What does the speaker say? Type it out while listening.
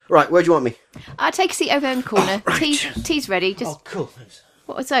Right, where do you want me? Take a seat over in the corner. Oh, right. Tea's ready. Just cool.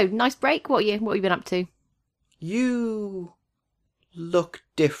 So nice break. What have you been up to? You look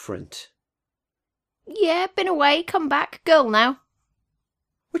different. Yeah, been away. Come back, girl now.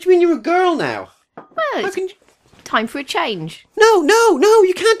 What do you mean you're a girl now? Well, it's time for a change. No,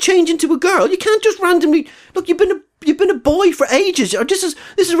 you can't change into a girl. You can't just randomly... Look, you've been a boy for ages. This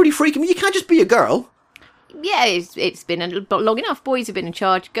is really freaking me. You can't just be a girl. Yeah, it's been long enough. Boys have been in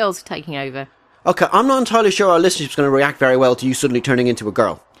charge. Girls are taking over. Okay, I'm not entirely sure our listenership's going to react very well to you suddenly turning into a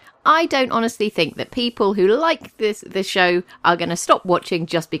girl. I don't honestly think that people who like this show are going to stop watching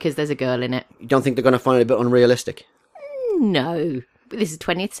just because there's a girl in it. You don't think they're going to find it a bit unrealistic? No. But this is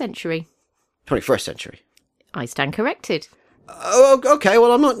 20th century. 21st century. I stand corrected. Oh, okay.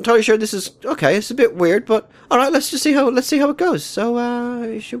 Well, I'm not entirely sure this is... Okay, it's a bit weird, but... All right, let's see how it goes.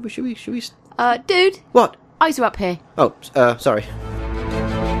 So, should we... Dude. What? Eyes are up here. Oh, sorry.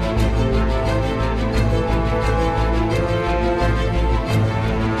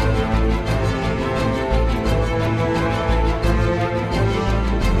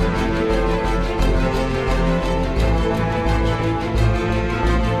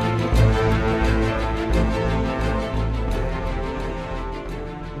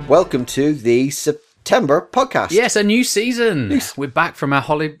 Welcome to the September Podcast. Yes, a new season. We're back from our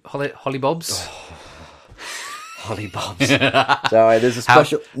Holly Bobs. Holly Bobs. Sorry, there's a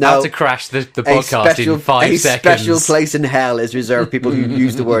special... How to crash the podcast in 5 seconds. A special place in hell is reserved for people who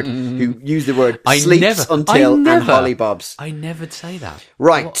use the word sleeps until and Holly Bobs. I never say that.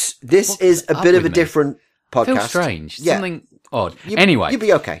 Right, this is a bit of a different podcast. Feels strange. Yeah. Something odd. Anyway. You'll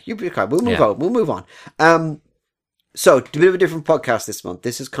be okay. We'll move on. So, a bit of a different podcast this month.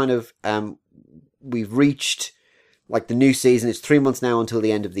 This is kind of, we've reached, like, the new season. It's 3 months now until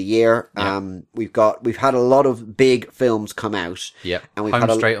the end of the year. Yeah. We've had a lot of big films come out. Yeah. And we've Home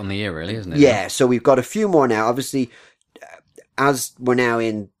had straight on the year, really, isn't it? Yeah, so we've got a few more now. Obviously, as we're now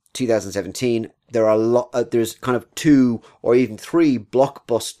in 2017, there are there's kind of 2 or even 3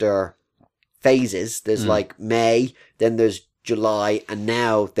 blockbuster phases. There's like May, then there's July, and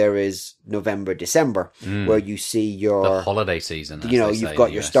now there is November, December, where you see the holiday season. You've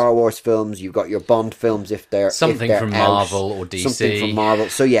got your Star Wars films, you've got your Bond films if they're from out, Marvel or DC. Something from Marvel.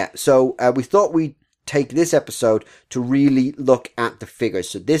 So we thought we'd take this episode to really look at the figures.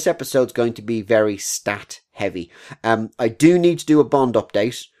 So this episode's going to be very stat heavy. I do need to do a Bond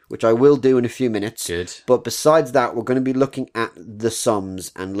update, which I will do in a few minutes. Good. But besides that, we're going to be looking at the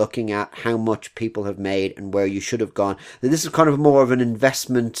sums and looking at how much people have made and where you should have gone. Now, this is kind of more of an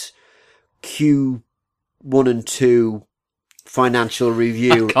investment Q1 and 2 financial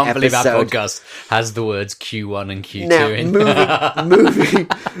review I can't believe episode. our podcast has the words Q1 and Q2 in.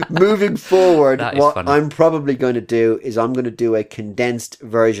 Moving forward, what funny. I'm probably going to do is I'm going to do a condensed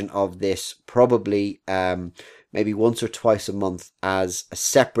version of this, probably maybe once or twice a month as a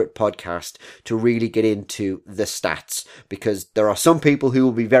separate podcast to really get into the stats, because there are some people who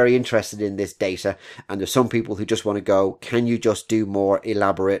will be very interested in this data, and there's some people who just want to go, can you just do more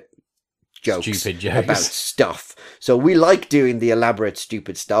elaborate stupid jokes about stuff? So we like doing the elaborate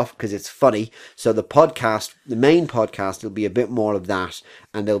stupid stuff because it's funny. So the main podcast will be a bit more of that,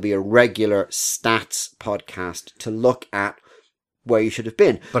 and there'll be a regular stats podcast to look at where you should have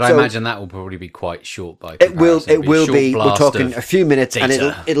been. But I imagine that will probably be quite short by comparison. It will be. We're talking a few minutes,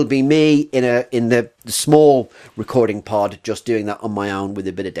 data. And it'll be me in the small recording pod, just doing that on my own with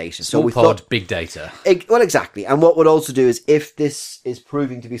a bit of data. Small pod, big data. Well, exactly. And what we'll also do is, if this is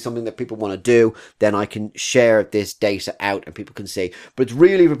proving to be something that people want to do, then I can share this data out and people can see. But it's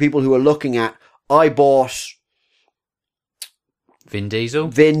really for people who are looking at, I bought Vin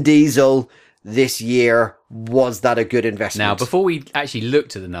Diesel this year. Was that a good investment? Now, before we actually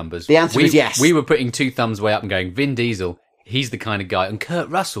looked at the numbers, the answer is yes. We were putting 2 thumbs way up and going, Vin Diesel, he's the kind of guy, and Kurt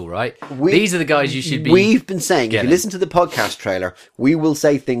Russell, right? These are the guys you should be. We've been saying, if you listen to the podcast trailer, we will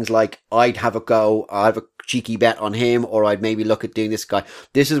say things like, I'd have a go, I have a cheeky bet on him, or I'd maybe look at doing this guy.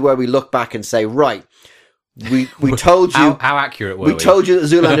 This is where we look back and say, right, we told you. How accurate were we? We told you that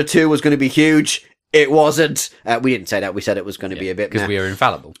Zoolander 2 was going to be huge. It wasn't. We didn't say that. We said it was going to be a bit... Because we are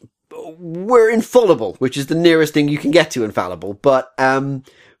infallible. We're infallible, which is the nearest thing you can get to infallible. But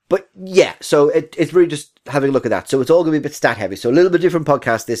yeah, so it's really just having a look at that. So it's all going to be a bit stat heavy. So a little bit different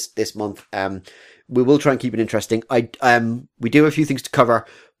podcast this month. We will try and keep it interesting. We do have a few things to cover.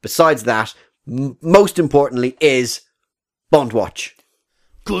 Besides that, most importantly is Bond Watch.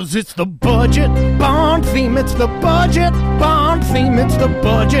 'Cause it's the budget Bond theme, it's the budget Bond theme, it's the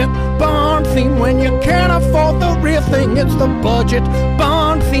budget Bond theme. When you can't afford the real thing, it's the budget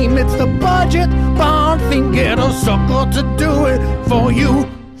Bond theme, it's the budget Bond theme. Get a sucker to do it for you.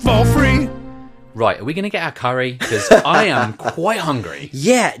 for free. Right, are we going to get our curry? Because I am quite hungry.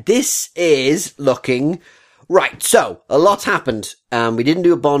 Yeah, this is looking... Right, so, a lot's happened. We didn't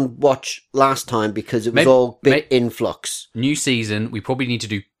do a Bond watch last time because it was all bit in flux. New season, we probably need to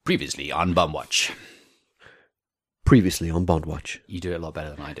do previously on Bond Watch. Previously on Bond watch. You do it a lot better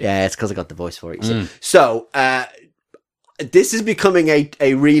than I do. Yeah, it's because I got the voice for it. So, this is becoming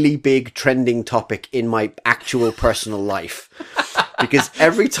a really big trending topic in my actual personal life. Because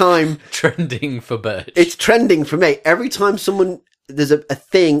every time... Trending for Birch. It's trending for me. Every time there's a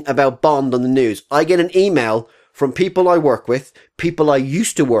thing about Bond on the news, I get an email from people I work with, people I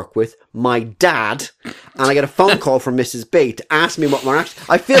used to work with, my dad, and I get a phone call from Mrs. B to ask me what my reaction.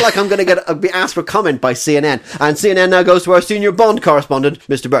 I feel like I'm going to be asked for comment by CNN, and CNN now goes to our senior Bond correspondent,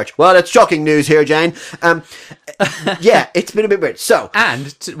 Mr. Birch. Well, it's shocking news here, Jane. Yeah, it's been a bit weird. So, and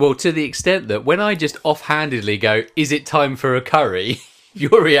to the extent that when I just offhandedly go, "Is it time for a curry?"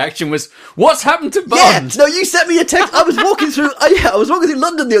 Your reaction was, "What's happened to Bond?" Yeah, no, you sent me a text. I was walking through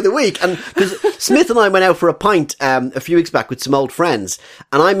London the other week, and because Smith and I went out for a pint a few weeks back with some old friends,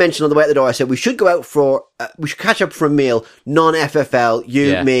 and I mentioned on the way out the door, I said we should go out we should catch up for a meal, non-FFL,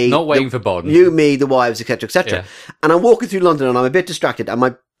 me, not waiting for Bond, you, me, the wives, etc., etc. Yeah. And I'm walking through London, and I'm a bit distracted, and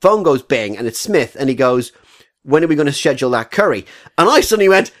my phone goes bing, and it's Smith, and he goes, "When are we going to schedule that curry?" And I suddenly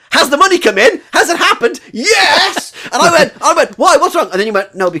went, "Has the money come in? Has it happened? Yes!" And I went, "Why? What's wrong?" And then you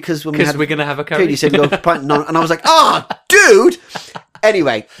went, "No, because we're going to have a curry." You said go for a pint, and I was like, dude!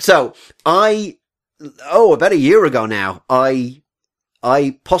 Anyway, so about a year ago now, I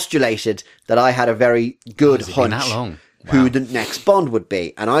postulated that I had a very good hunch who the next Bond would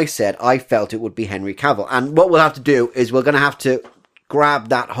be. And I said I felt it would be Henry Cavill. And what we'll have to do is we're going to have to grab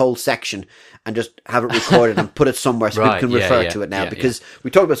that whole section and just have it recorded and put it somewhere so people can refer to it now because we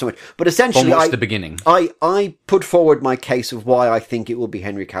talked about so much. But essentially, the beginning. I put forward my case of why I think it will be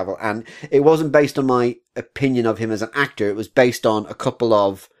Henry Cavill, and it wasn't based on my opinion of him as an actor. It was based on a couple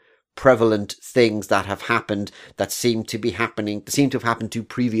of prevalent things that have happened that seem to have happened to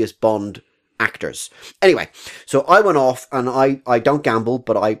previous Bond actors. Anyway, so I went off, and I don't gamble,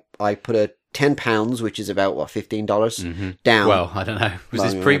 but I put a £10, which is about $15 down. Well, I don't know. Was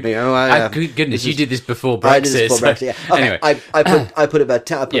this goodness, you did this before Brexit. I did this before Brexit. Yeah. Okay, anyway, I put about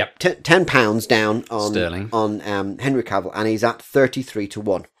 £10 down on sterling on Henry Cavill, and he's at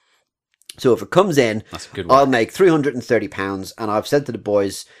 33-1. So if it comes in, that's a good one. I'll make £330, and I've said to the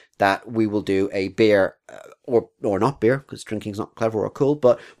boys that we will do a beer or not beer, because drinking's not clever or cool,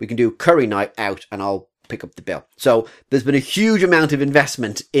 but we can do curry night out, and I'll pick up the bill. So there's been a huge amount of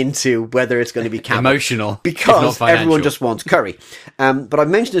investment into whether it's going to be Cavill. Emotional, because everyone just wants curry. But I've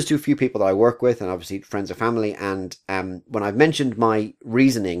mentioned this to a few people that I work with, and obviously friends or family, and when I've mentioned my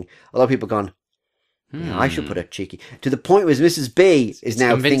reasoning, a lot of people have gone, I should put it cheeky. To the point where Mrs. B is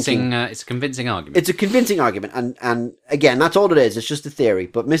now thinking... it's a convincing argument. It's a convincing argument, and again, that's all it is. It's just a theory.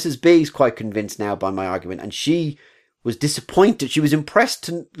 But Mrs. B is quite convinced now by my argument, and she was disappointed. She was impressed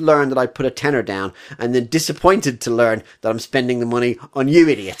to learn that I put a tenner down, and then disappointed to learn that I'm spending the money on you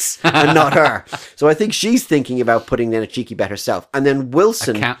idiots and not her. So I think she's thinking about putting in a cheeky bet herself. And then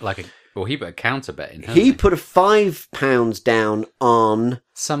Wilson... he put a counter bet in, he put a £5 down on...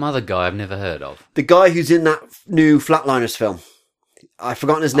 some other guy I've never heard of. The guy who's in that new Flatliners film. I've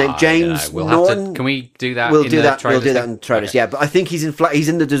forgotten his name. James Norton. Can we do that? We'll do that in trailers. Okay. Yeah, but I think he's in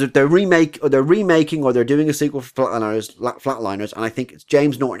they're remaking or they're doing a sequel for Flatliners, and I think it's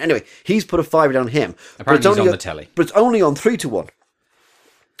James Norton. Anyway, he's put a £5 down on him. Apparently he's on the telly. But it's only on 3-1.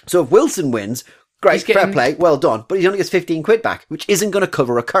 So if Wilson wins, great, fair play, well done. But he only gets £15 back, which isn't going to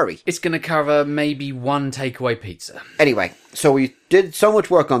cover a curry. It's going to cover maybe one takeaway pizza. Anyway, so we did so much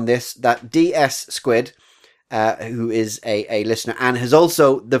work on this that DS Squid, who is a listener and has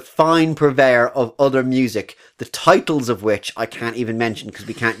also the fine purveyor of other music, the titles of which I can't even mention because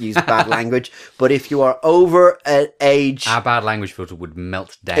we can't use bad language. But if you are over an age... Our bad language filter would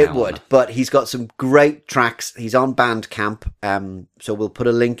melt down. It would, but he's got some great tracks. He's on Bandcamp, so we'll put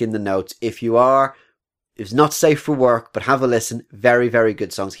a link in the notes. If you are... It's not safe for work, but have a listen. Very, very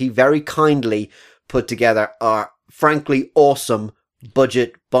good songs. He very kindly put together our frankly awesome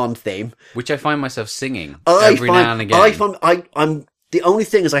budget Bond theme, which I find myself singing every now and again. I'm the only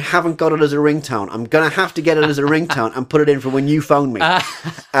thing is I haven't got it as a ringtone. I'm gonna have to get it as a ringtone and put it in for when you phone me.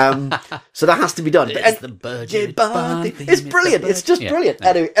 So that has to be done. It's the budget Bond theme. It's brilliant. It's just brilliant.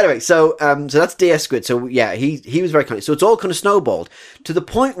 Yeah. Anyway, so that's DS Squid. So yeah, he was very kind. So it's all kind of snowballed to the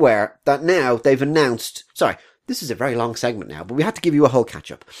point where that now they've announced. Sorry, this is a very long segment now, but we had to give you a whole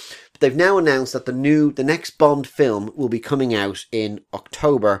catch up. They've now announced that the next Bond film will be coming out in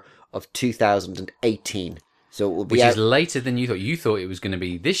October of 2018. So it will be Which out. is later than you thought. You thought it was going to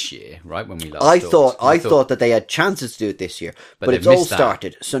be this year, right? When we last I talked. thought that they had chances to do it this year, but they've it's all missed that.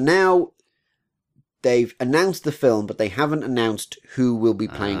 started. So now they've announced the film, but they haven't announced who will be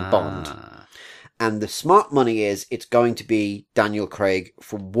playing Bond. And the smart money is it's going to be Daniel Craig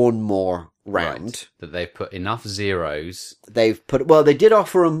for one more round. Right. That they've put enough zeros. They did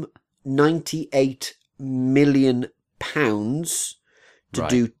offer him £98 million to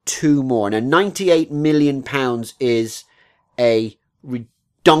do two more. Now, £98 million is a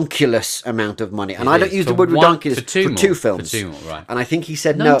redonkulous amount of money. And I don't use the word redonkulous for two films. For two more, right. And I think he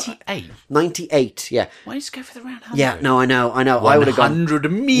said 98? no. 98, yeah. Why did you go for the round 100? Yeah, no, I know. I would have gone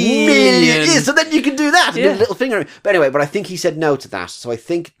 100 million. Yeah, so then you can do that. And do a little finger. But anyway, I think he said no to that. So I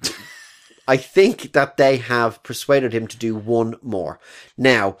think that they have persuaded him to do one more.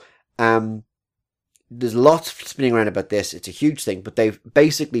 Now, there's lots spinning around about this. It's a huge thing, but they've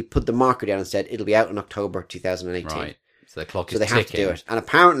basically put the marker down and said it'll be out in October 2018. Right. So the clock is ticking. So they have to do ticking. it. And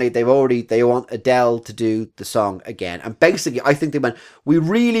apparently they want Adele to do the song again. And basically, I think they went, we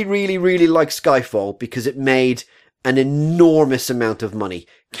really, really, really like Skyfall because it made an enormous amount of money.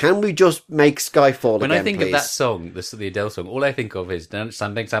 Can we just make Skyfall again, When I think please? of that song, the Adele song, all I think of is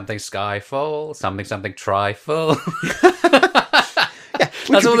something, something, Skyfall, something, something, Trifle.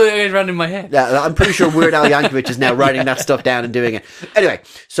 That's all that goes around in my head. Yeah, I'm pretty sure Weird Al Yankovic is now writing that stuff down and doing it. Anyway,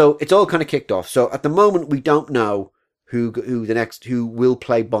 so it's all kind of kicked off. So at the moment, we don't know who will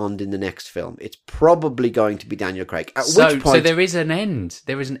play Bond in the next film. It's probably going to be Daniel Craig. At which point, so there is an end.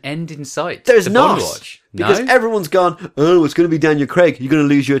 There is an end in sight. there's to not, Bond watch. because No? everyone's gone, oh, it's going to be Daniel Craig. You're going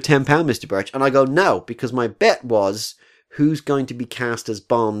to lose your £10, Mr. Birch. And I go, no, because my bet was who's going to be cast as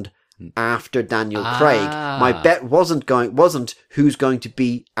Bond after Daniel Craig. My bet wasn't who's going to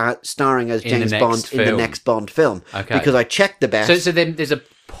be starring as James Bond in the next Bond film. Okay. Because I checked the bet. So then there's a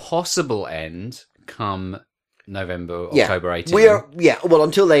possible end come November, October 18.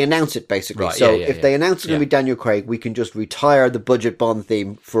 Until they announce it, basically. Right, so if they announce it's going to be Daniel Craig, we can just retire the budget Bond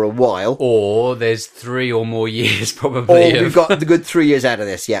theme for a while. Or there's 3 or more years probably. Or we've got the good 3 years out of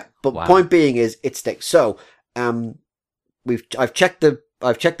this, yeah. But point being is, it sticks. So, I've checked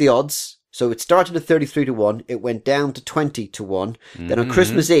the odds. So it started at 33-1. It went down to 20-1. Then on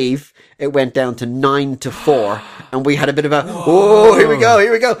Christmas Eve, it went down to 9-4. And we had a bit of a, here we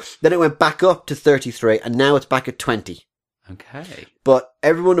go. Then it went back up to 33. And now it's back at 20. Okay. But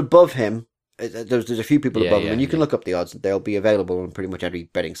everyone above him, there's a few people above him, and you can yeah. look up the odds. They'll be available on pretty much every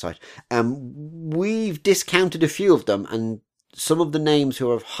betting site. We've discounted a few of them, and some of the names who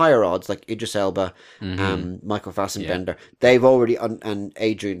have higher odds, like Idris Elba, Michael Fassbender, they've already, and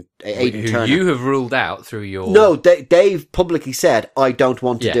Aidan Turner. You have ruled out through your... No, they've publicly said, I don't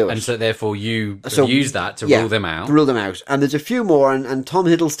want to do it. And so therefore you use that to rule them out. Rule them out. And there's a few more, and Tom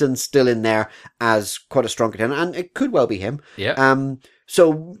Hiddleston's still in there as quite a strong contender, and it could well be him. Yeah.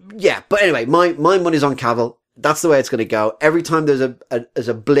 But anyway, my money's on Cavill. That's the way it's going to go. Every time there's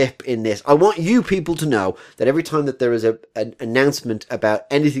a blip in this, I want you people to know that every time that there is an announcement about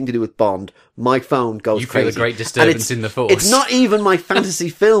anything to do with Bond, my phone goes crazy. You feel a great disturbance in the force. It's not even my fantasy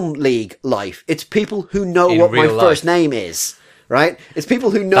film league life. It's people who know In what my real life. first name is. Right? It's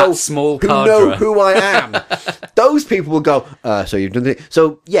people who know That small who cadre. know who I am. Those people will go, so you've done it.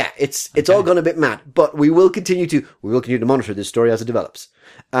 So yeah, it's all gone a bit mad, but we will continue to monitor this story as it develops.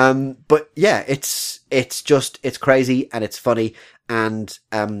 But yeah, it's crazy and it's funny. And,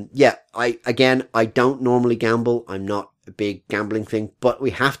 I don't normally gamble. I'm not a big gambling thing, but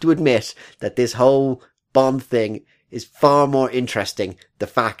we have to admit that this whole Bond thing is far more interesting. The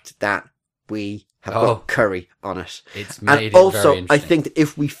fact that we have got curry on it. It's made and also, very interesting. I think that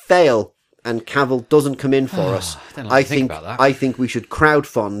if we fail and Cavill doesn't come in for us, I think we should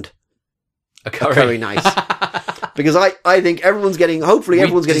crowdfund a curry night. Because I think everyone's getting,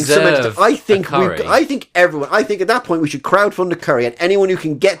 everyone's getting so much. I think at that point we should crowdfund a curry, and anyone who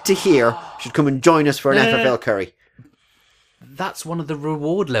can get to here should come and join us for an FFL curry. That's one of the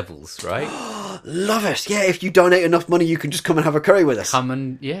reward levels, right? Love it. Yeah, if you donate enough money, you can just come and have a curry with us.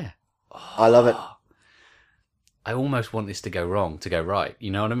 I love it. I almost want this to go wrong, to go right. You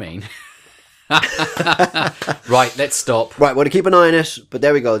know what I mean? Right, let's stop. Right, well, to keep an eye on it, but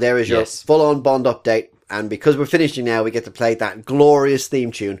there we go. There is your full-on Bond update. And because we're finishing now, we get to play that glorious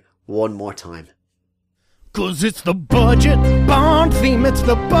theme tune one more time. 'Cause it's the budget Bond theme, it's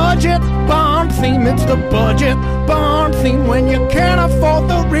the budget Bond theme, it's the budget Bond theme. When you can't afford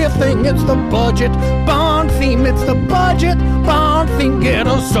the real thing, it's the budget Bond theme, it's the budget Bond theme. Get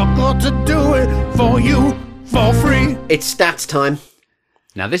a sucker to do it for you for free. It's stats time.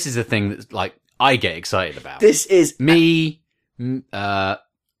 Now, this is the thing that, I get excited about. This is... Me,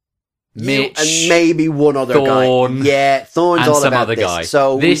 Mitch, and maybe one other Thorn, guy. Yeah, Thorn's and all some about other this. guy.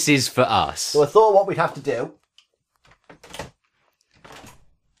 So this is for us. So I thought what we'd have to do.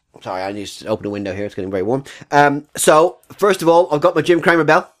 Sorry, I need to open a window here. It's getting very warm. So first of all, I've got my Jim Cramer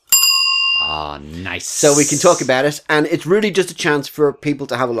bell. Ah, nice. So we can talk about it, and it's really just a chance for people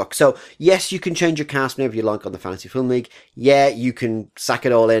to have a look. So yes, you can change your cast whenever you like on the Fantasy Film League. Yeah, you can sack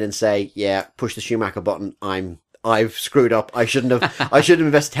it all in and say, yeah, push the Schumacher button. I've screwed up. I shouldn't have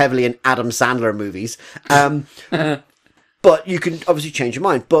invested heavily in Adam Sandler movies. But you can obviously change your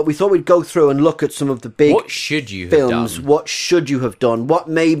mind. But we thought we'd go through and look at some of the big what should you films. have done? What should you have done? What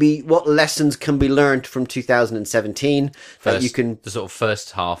lessons can be learned from 2017 that you can... The sort of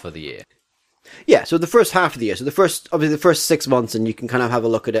first half of the year. Yeah, so the first half of the year. So the first 6 months, and you can kind of have a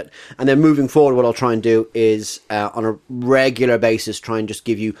look at it. And then moving forward, what I'll try and do is, on a regular basis, try and just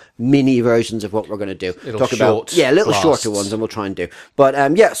give you mini versions of what we're going to do. Little shorter ones, and we'll try and do.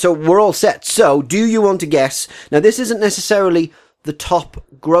 But, yeah, so we're all set. So, do you want to guess? Now, this isn't necessarily the top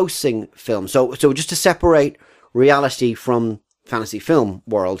grossing film. So just to separate reality from fantasy film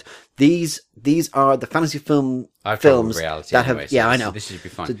world, these are the fantasy film films that have... So I know. This should be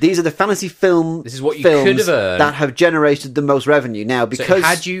fine. So these are the fantasy film This is what you films could have earned. that have generated the most revenue. Now, because... So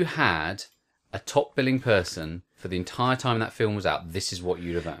had you had a top billing person for the entire time that film was out, this is what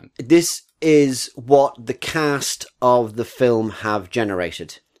you'd have earned. This is what the cast of the film have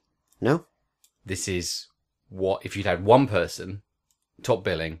generated. No? This is what, if you'd had one person, top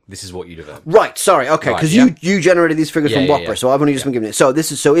billing, this is what you'd have earned. Right, sorry, okay, because you generated these figures from Whopper, so I've only just been given it. So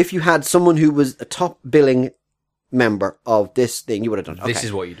if you had someone who was a top billing member of this thing, you would have done. Okay. This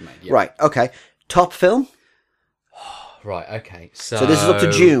is what you'd have made. Yeah. Right, okay. Top film? Right, okay. So this is up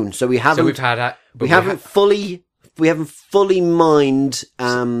to June, so we haven't... So we've had... We haven't fully mined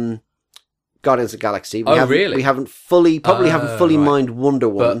Guardians of the Galaxy. Really? We haven't fully mined Wonder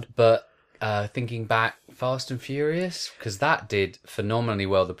Woman. But thinking back, Fast and Furious, because that did phenomenally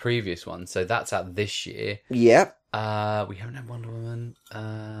well the previous one, so that's out this year. Yeah. We haven't had Wonder Woman.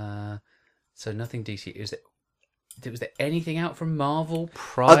 So nothing DC. Was there anything out from Marvel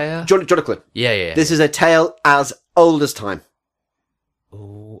prior? Do you want a clue? Yeah. This is a tale as old as time.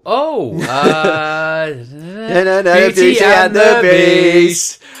 Oh, Beauty and the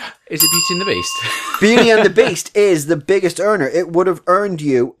Beast. Is it Beauty and the Beast? Beauty and the Beast is the biggest earner. It would have earned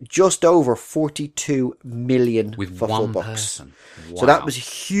you just over 42 million with for one $4. person. Wow. So that was a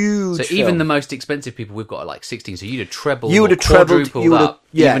huge. So film. even the most expensive people, we've got like 16. So you'd have trebled. You would have trebled.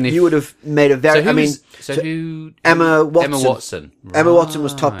 You would have made a very. Emma Watson. Right. Emma Watson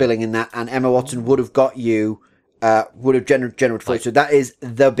was top billing in that, and Emma Watson would have got you. Would have generated for you. So that is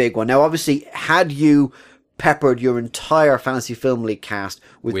the big one. Now, obviously, had you peppered your entire Fantasy Film League cast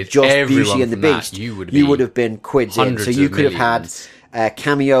with just Beauty and the Beast, you would have been quids in. So you could have had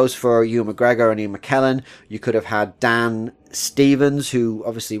cameos for Ewan McGregor and Ian McKellen. You could have had Dan Stevens, who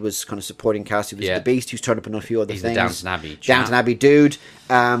obviously was kind of supporting cast, who was the Beast, who's turned up in a few other things. The Downton Abbey. Downton Abbey dude.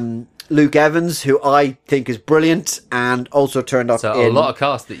 Luke Evans, who I think is brilliant, and also turned up in... a lot of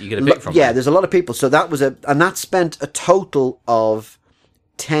cast that you could have picked from. Yeah, there's a lot of people. So that was and that spent a total of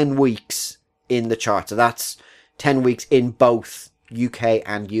 10 weeks in the chart. So that's 10 weeks in both UK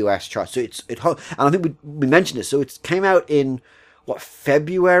and US charts. So and I think we mentioned it. So it came out in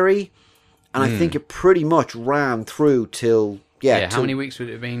February, and I think it pretty much ran through till how many weeks would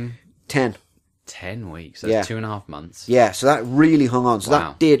it have been? 10. 10 weeks. That's 2.5 months. Yeah, so that really hung on. So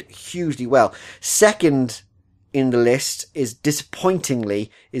that did hugely well. Second in the list is,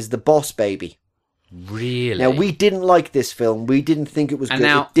 disappointingly, is The Boss Baby. Really? Now, we didn't like this film. We didn't think it was good.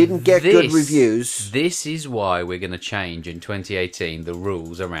 It didn't get good reviews. This is why we're going to change in 2018 the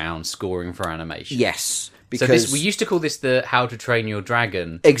rules around scoring for animation. Yes. Because we used to call this the How to Train Your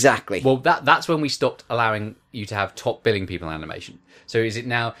Dragon. Exactly. Well, that's when we stopped allowing you to have top billing people in animation. So is it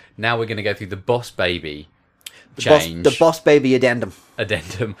now we're going to go through the Boss Baby change. The Boss Baby addendum.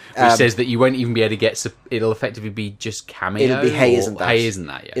 Which says that you won't even be able to get... It'll effectively be just cameo. It'll be Hey Isn't That. Hey Isn't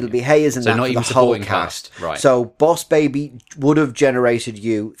That, yeah. It'll be Hey Isn't That not for even the whole supporting cast. Right. So Boss Baby would have generated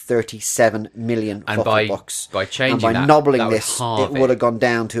you 37 million bucks. By changing and by nobbling this, it would have gone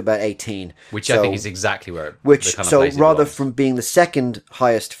down to about 18. Which I think is exactly where from being the second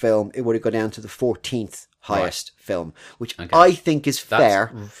highest film, it would have gone down to the 14th highest film, which I think is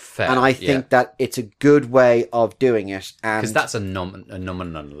fair, and I think that it's a good way of doing it. Because that's a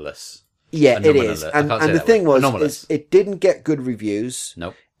nominalist. Yeah, it is. And the thing was, it didn't get good reviews.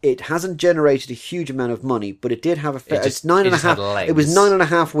 Nope. It hasn't generated a huge amount of money, but it did have a fair... It's 9.5... It was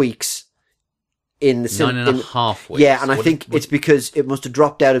 9.5 weeks in the... 9.5 weeks? Yeah, and I think it's because it must have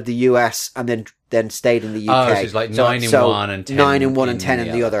dropped out of the US and then then stayed in the Oh, UK. so it's like 9 in one and 10 9 in one and in 10 in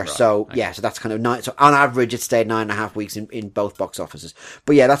the the other. other. Right. So Okay. yeah, so that's kind of 9. So on average, it stayed 9.5 weeks in both box offices.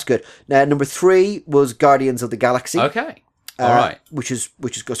 But yeah, that's good. Now, number 3 was Guardians of the Galaxy. Okay. All right. Which is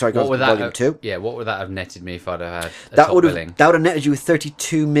sorry, What goes would to that volume 2. Yeah, what would that have netted me if I'd have had a That top would billing? have netted you with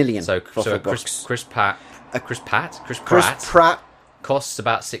 32 million. So for books. Chris Pratt Chris Pratt. costs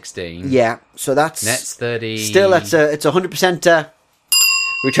about 16. Yeah, so that's Net's 30. Still, it's 100%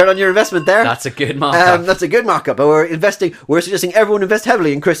 return on your investment there. That's a good markup. That's a good markup. But we're suggesting everyone invest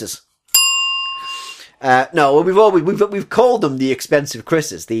heavily in Chris's. No, we've called them the expensive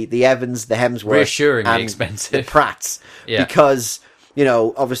Chris's, the Evans, the Hemsworth, Reassuringly and expensive. the Pratts, Yeah. because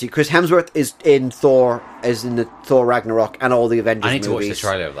obviously Chris Hemsworth is in the Thor Ragnarok and all the Avengers I need movies. to watch the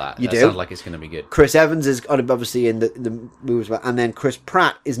trailer of that. You That do? sounds like it's going to be good. Chris Evans is obviously in the movies, and then Chris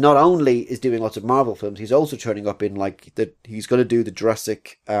Pratt is not only is doing lots of Marvel films, he's also turning up in he's going to do the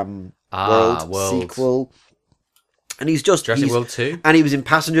Jurassic World sequel, and he's World 2? and he was in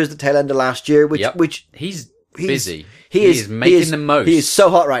Passengers the tail end of last year, which he's busy. He is making the most. He is so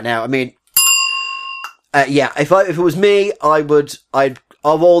hot right now. I mean, yeah, if it was me, I'd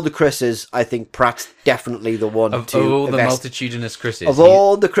of all the Chris's, I think Pratt's definitely the one Of to all the invest. multitudinous Chris's. Of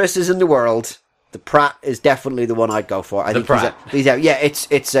all the Chris's in the world, the Pratt is definitely the one I'd go for. I think Pratt. he's out. Yeah,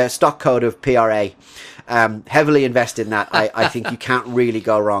 it's a stock code of PRA. Heavily invested in that. I think you can't really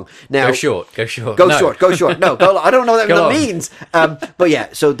go wrong. Now, Go short. Go short. No, go. I don't know what that means. But yeah,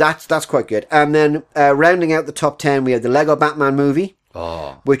 so that's quite good. And then rounding out the top 10, we have the Lego Batman movie.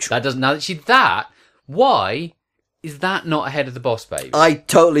 Oh, which that doesn't. Now, why is that not ahead of the Boss Baby? I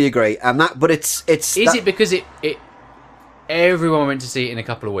totally agree. And that, but it's. Is it because it everyone went to see it in a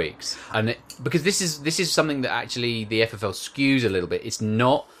couple of weeks, and because this is something that actually the FFL skews a little bit. It's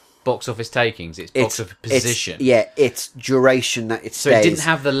not box office takings; it's box office position. It's duration that it stays. So it didn't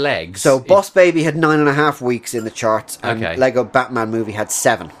have the legs. So Boss Baby had 9.5 weeks in the charts, and Okay. Lego Batman movie had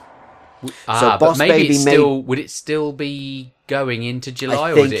 7. but Boss maybe Baby would it still be going into July,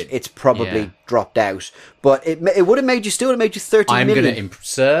 I or think is it? it's probably Yeah. dropped out, but it would have made you 30 I'm million. going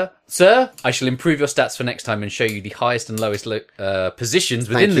to, sir, I shall improve your stats for next time and show you the highest and lowest positions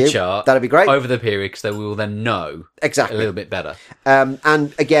within Thank the you. chart. That'd be great. Over the period, because we will then know Exactly a little bit better.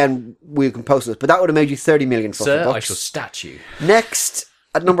 And again, we can post this, but that would have made you 30 million for Sir, bucks. I shall stat you. Next,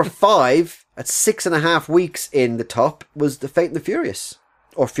 at number 5, at 6.5 weeks in the top, was the Fate and the Furious.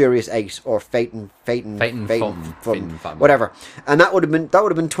 Or Furious 8, or Fate and Fun. whatever, and that would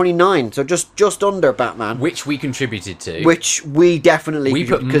have been 29, so just under Batman, Which we contributed to. which we definitely We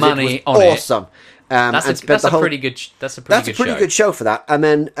put because money it was on it. awesome. That's a pretty good show For that. And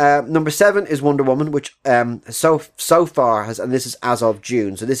then number 7 is Wonder Woman, which so far has, and this is as of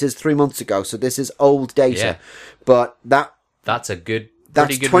June, so this is 3 months ago, so this is old data, Yeah. but that's a pretty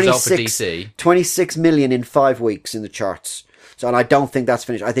that's good result for DC. 26 million in 5 weeks in the charts. So, and I don't think that's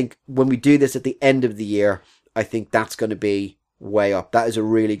finished. I think when we do this at the end of the year, I think that's going to be way up. That is a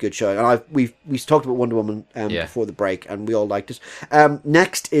really good show. And we talked about Wonder Woman before the break, and we all liked it.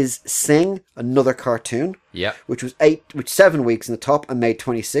 Next is Sing, another cartoon. Yep. Which was 7 weeks in the top and made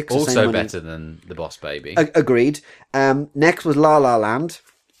 26. Also better than The Boss Baby. Agreed. Next was La La Land.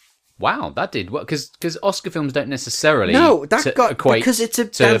 Wow, that did well, because Oscar films don't necessarily equate because it's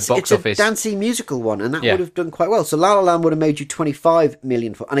a dancey musical one, and that Yeah. would have done quite well. So La La Land would have made you 25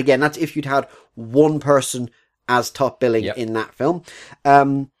 million and again, that's if you'd had one person as top billing in that film.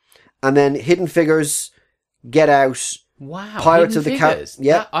 And then Hidden Figures, Get Out, Wow, Pirates of the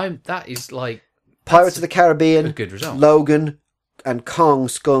Caribbean, that is like Pirates of the Caribbean, a good result. Logan, and Kong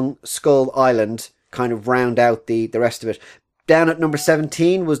Skull Island kind of round out the rest of it. Down at number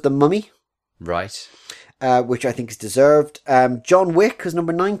 17 was The Mummy. Right. Which I think is deserved. John Wick was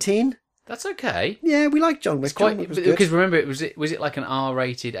number 19. That's okay. Yeah, we like John Wick. It's quite, John Wick was good. because remember, was it like an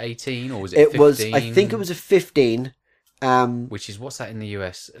R-rated 18 or was it? It 15? was. I think it was a 15. Which is what's that in the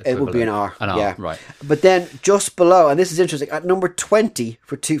US? It would be an R. An R, yeah. right. But then just below, and this is interesting, at number 20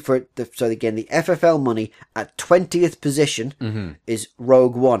 so again the FFL money at 20th position is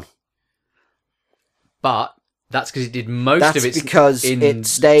Rogue One. But that's because it did most of it because in it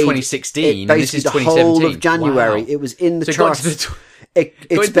stayed 2016. Basically, this is the 2017. whole of January. Wow. It was in the So charts. It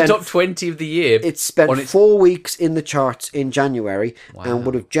got It to the top 20 of the year. It spent 4 weeks in the charts in January and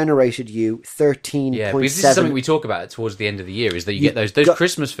would have generated you 13.7. Yeah, because this is something we talk about towards the end of the year, is that you get those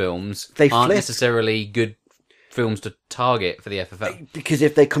Christmas films aren't necessarily good films to target for the FFL. Because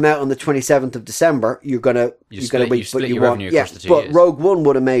if they come out on the 27th of December, you're gonna split your revenue across the 2 years. But Rogue One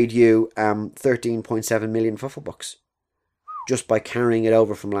would have made you 13.7 million fuffle bucks. just by carrying it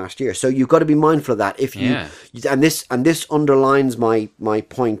over from last year. So you've got to be mindful of that. If you and this underlines my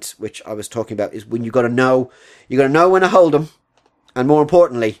point, which I was talking about, is when you got to know when to hold them, and more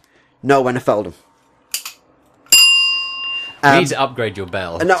importantly, know when to fold them. You need to upgrade your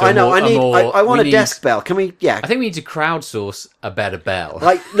bell. No, I know. I want a desk bell. Can we? Yeah. I think we need to crowdsource a better bell.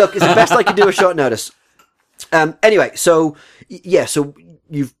 Look, it's the best I can do at short notice. Anyway, so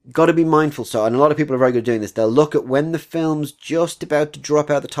you've got to be mindful. So, and a lot of people are very good at doing this. They'll look at when the film's just about to drop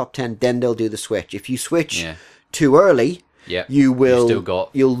out of the top 10, then they'll do the switch. If you switch too early, you'll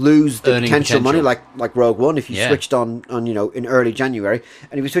lose the potential money, like Rogue One. If you switched on in early January,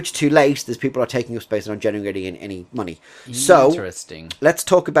 and if you switch too late, there's people are taking up space and aren't generating any money. So, interesting. Let's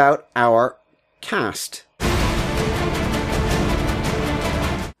talk about our cast.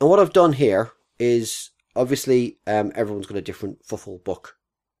 And what I've done here is obviously everyone's got a different FFL book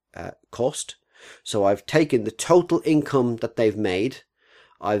cost. So I've taken the total income that they've made,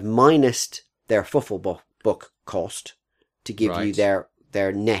 I've minused their FFL book cost to give you their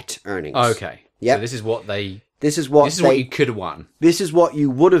net earnings. Okay. Yeah. So this is what you could have won. This is what you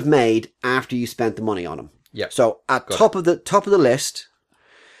would have made after you spent the money on them. Yeah. So at top of the list.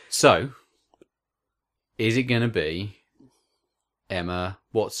 So is it going to be Emma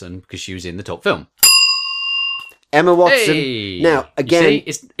Watson because she was in the top film? Emma Watson. Hey! Now again,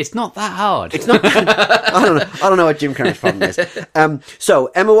 it's not that hard. It's not. I don't know what Jim Cameron's problem is. So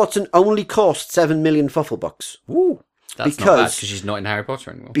Emma Watson only cost 7 million FFL bucks. Woo! That's not bad because she's not in Harry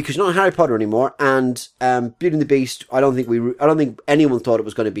Potter anymore. Because she's not in Harry Potter anymore, and Beauty and the Beast. I don't think anyone thought it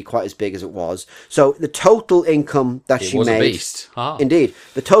was going to be quite as big as it was. So the total income that she made, a beast. Indeed,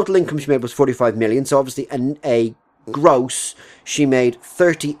 the total income she made was 45 million. So obviously, a gross, she made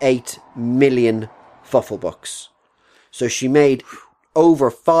 38 million FFL bucks. So she made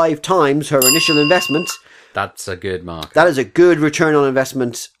over 5 times her initial investment. That's a good mark. That is a good return on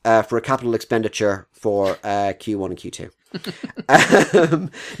investment for a capital expenditure for Q1 and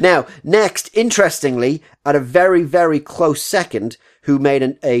Q2. Now, next, interestingly, at a very, very close second, who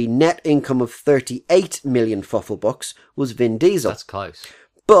made a net income of 38 million FFL bucks, was Vin Diesel. That's close.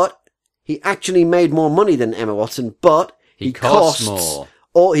 But he actually made more money than Emma Watson, but he costs more.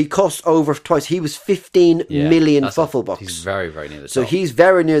 Or he costs over twice. He was 15 million FFL bucks. He's very, very near the top. So he's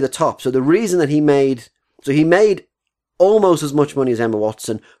very near the top. So the reason that he made almost as much money as Emma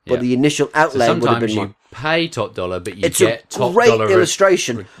Watson, but the initial outlay would have been more. You pay top dollar, but you get top dollar. It's a great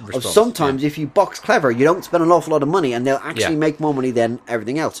illustration of sometimes if you box clever, you don't spend an awful lot of money, and they'll actually make more money than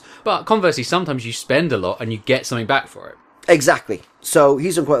everything else. But conversely, sometimes you spend a lot and you get something back for it. Exactly. So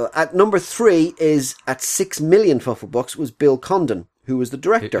he's done quite well. At number 3 is at 6 million FFL bucks was Bill Condon, who was the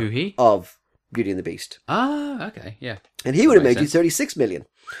director of Beauty and the Beast. Ah, okay, yeah. And he would have made you 36 million.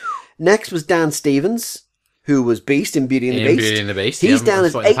 Next was Dan Stevens, who was Beast in Beauty and the Beast. Beauty and the Beast. He's down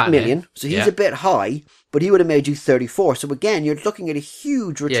as 8 million, so he's a bit high, but he would have made you 34. So again, you're looking at a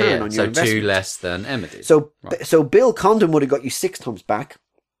huge return on your investment. So 2 less than Emma did. So Bill Condon would have got you 6 times back.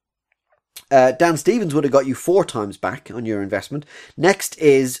 Dan Stevens would have got you 4 times back on your investment. Next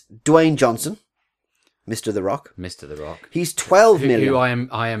is Dwayne Johnson, Mr. The Rock. Mr. The Rock. He's 12 million. Who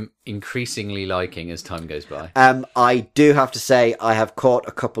I am increasingly liking as time goes by. I do have to say I have caught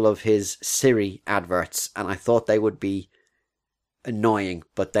a couple of his Siri adverts, and I thought they would be annoying,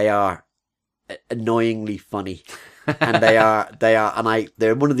 but they are annoyingly funny. And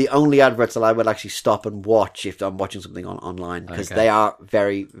they're one of the only adverts that I will actually stop and watch if I'm watching something online, because they are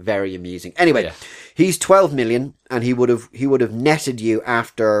very, very amusing. Anyway, he's 12 million, and he would have netted you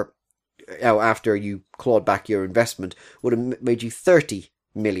after you clawed back your investment, would have made you 30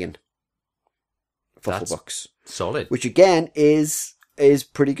 million FFL bucks. Solid. Which again is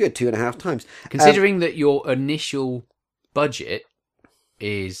pretty good, 2.5 times. Considering that your initial budget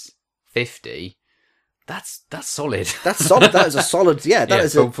is 50, that's solid. That's solid. That is a solid,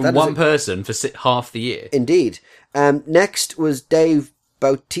 from one person for half the year. Indeed. Next was Dave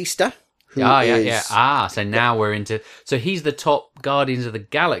Bautista. So now we're into... So he's the top Guardians of the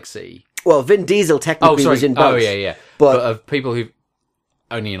Galaxy. Well, Vin Diesel technically was in both. But of people who've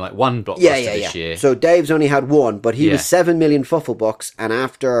only in like one blockbuster this year. So Dave's only had one, but he was 7 million FFL bucks, and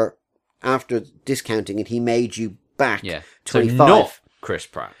after discounting it, he made you back 25. So not Chris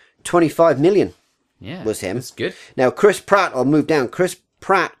Pratt. 25 million was him. That's good. Now, Chris Pratt, I'll move down. Chris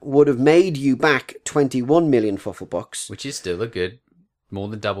Pratt would have made you back 21 million FFL bucks. Which is still more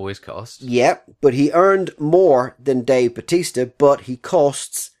than double his cost. Yeah, but he earned more than Dave Bautista, but he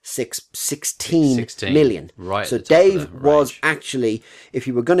costs 16 million. Right. So Dave was actually, if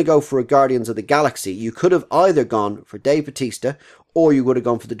you were going to go for a Guardians of the Galaxy, you could have either gone for Dave Bautista or you would have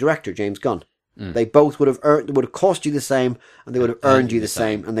gone for the director, James Gunn. They both would have cost you the same, and they would have earned you the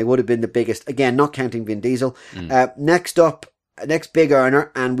same, and they would have been the biggest. Again, not counting Vin Diesel. Next big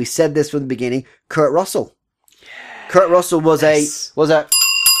earner, and we said this from the beginning, Kurt Russell. Kurt Russell was a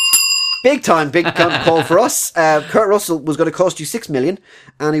big time call for us. Kurt Russell was going to cost you $6 million,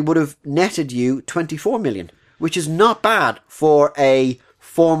 and he would have netted you $24 million, which is not bad for a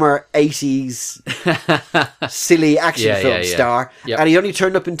former 80s silly action film star. Yep. And he only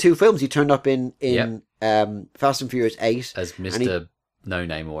turned up in 2 films. He turned up in Fast and Furious 8 as Mr. No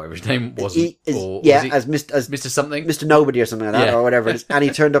Name or whatever his name was. As Mr. Something, Mr. Nobody or something like that, or whatever it is. And he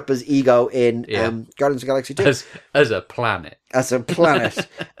turned up as Ego in Guardians of the Galaxy 2 as a planet. So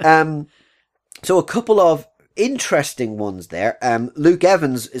a couple of interesting ones there. Luke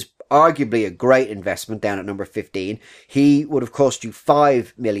Evans is arguably a great investment down at number 15. He would have cost you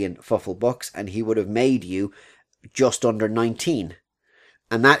 5 million fuffle bucks, and he would have made you just under 19.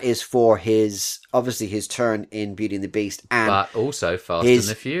 And that is for his turn in Beauty and the Beast, and but also Fast his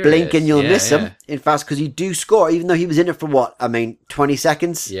and the Furious. Blink and you'll miss him in Fast, because you do score, even though he was in it for 20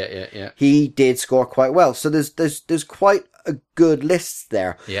 seconds. Yeah. He did score quite well. So there's quite a good list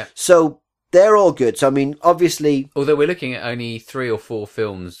there. Yeah. So they're all good. So I mean, obviously, although we're looking at only 3 or 4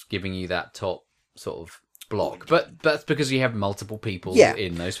 films giving you that top sort of block, but that's because you have multiple people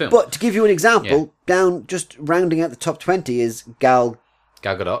in those films. But to give you an example, down just rounding out the top 20 is Gal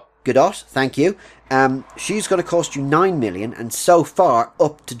Gadot, thank you. She's going to cost you 9 million, and so far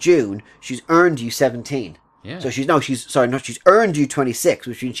up to June, she's earned you 17. Yeah. So she's earned you 26,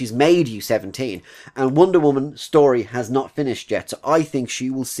 which means she's made you 17. And Wonder Woman's story has not finished yet, so I think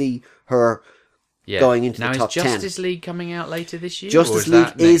she will see her going into the top 10. Now, is Justice League coming out later this year? Justice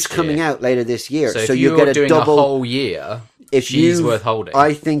League is coming out later this year, so you get a double. A whole year, she's worth holding.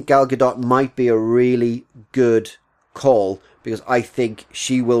 I think Gal Gadot might be a really good call, because I think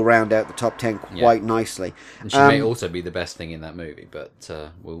she will round out the top 10 quite nicely. And she may also be the best thing in that movie, but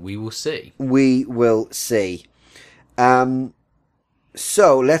we will see. We will see. So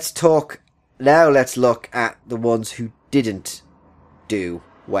let's talk now. Let's look at the ones who didn't do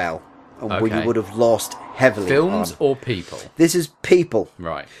well, and where you would have lost heavily. Films or people? This is people.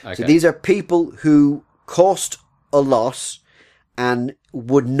 Right. Okay. So these are people who cost a lot and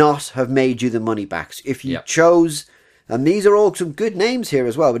would not have made you the money back. So if you chose... And these are all some good names here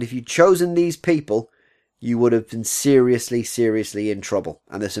as well. But if you'd chosen these people, you would have been seriously, seriously in trouble.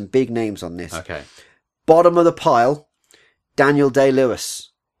 And there's some big names on this. Okay. Bottom of the pile, Daniel Day-Lewis.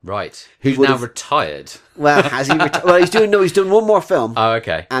 Right. Who's now retired. Well, has he retired? Well, he's doing one more film. Oh,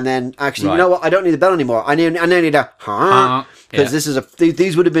 okay. And then, actually, you know what? I don't need the bell anymore. I need a because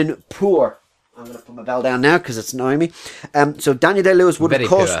these would have been poor. I'm going to put my bell down now because it's annoying me. So Daniel Day-Lewis would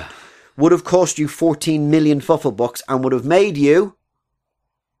have cost you 14 million fuffle bucks and would have made you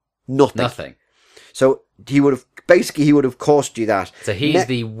nothing. So he would have cost you that. So he's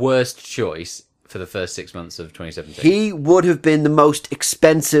the worst choice for the first 6 months of 2017. He would have been the most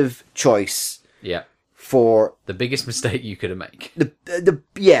expensive choice. Yeah. For the biggest mistake you could have made.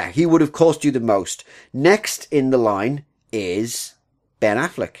 He would have cost you the most. Next in the line is Ben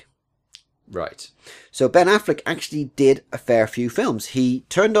Affleck. Right. So Ben Affleck actually did a fair few films. He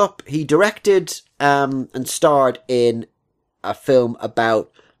turned up, he directed and starred in a film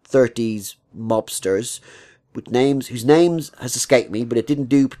about 30s mobsters whose names has escaped me, but it didn't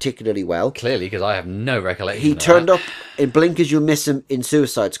do particularly well. Clearly, because I have no recollection. He turned up in Blink As You'll Miss Him in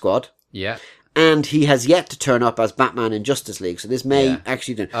Suicide Squad. Yeah. And he has yet to turn up as Batman in Justice League, so this may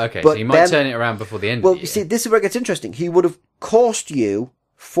actually do. Okay, but so he might turn it around before the end of the year. Well, you see, this is where it gets interesting. He would have cost you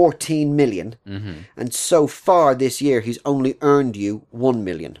 14 million, and so far this year he's only earned you 1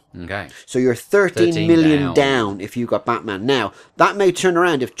 million. Okay. So you're 13 million down if you got Batman. Now, that may turn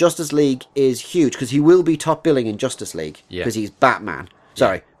around if Justice League is huge, because he will be top billing in Justice League, because he's Batman.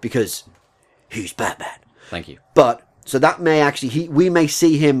 Sorry, because he's Batman. Thank you. But so that may actually we may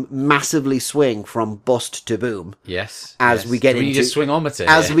see him massively swing from bust to boom. Yes. As we get into swingometer.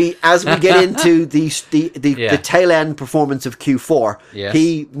 As we get into the tail end performance of Q4,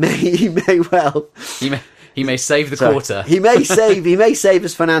 he may save the quarter. He may save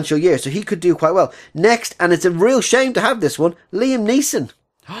his financial year, so he could do quite well. Next, and it's a real shame to have this one, Liam Neeson.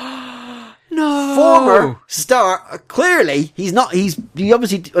 No. Former star. Clearly, he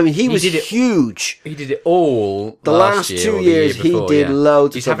was huge. He did it all the last 2 years. He did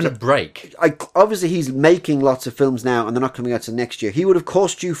loads. He's having a break. Obviously, he's making lots of films now, and they're not coming out till next year. He would have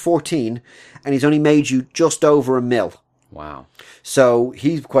cost you 14, and he's only made you just over $1 million. Wow. So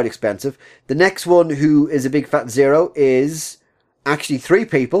he's quite expensive. The next one, who is a big fat zero, is actually 3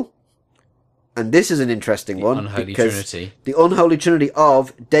 people. And this is an interesting one. Unholy Trinity. The unholy trinity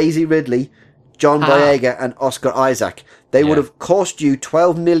of Daisy Ridley, John Boyega and Oscar Isaac. They would have cost you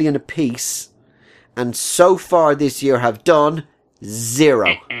 12 million apiece, and so far this year have done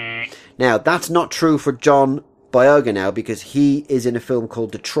 0. Now, that's not true for John Boyega now, because he is in a film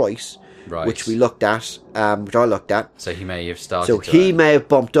called Detroit, which we looked at, which I looked at. So he may have started. So he may have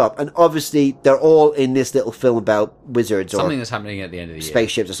bumped up, and obviously they're all in this little film about wizards something or that's happening at the end of the year,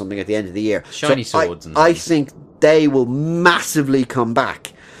 spaceships or something at the end of the year. Shiny so swords. I think they will massively come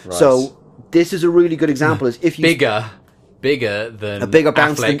back. Right. So this is a really good example. Is if you bigger than a bigger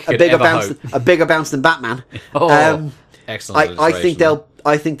bounce than Batman. Excellent.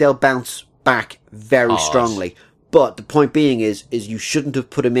 I think they'll bounce back very strongly. But the point being is you shouldn't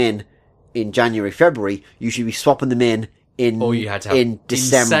have put them in January, February. You should be swapping them in you had to have in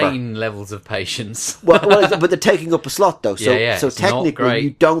December. Insane levels of patience. but they're taking up a slot though. So so technically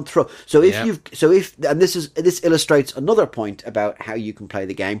you don't throw. So and this illustrates another point about how you can play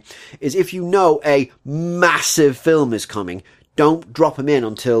the game, is if you know a massive film is coming, don't drop them in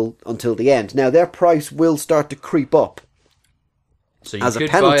until the end. Now their price will start to creep up. So you as could a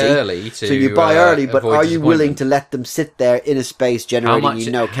penalty, buy early so you buy early, but are you willing to let them sit there in a space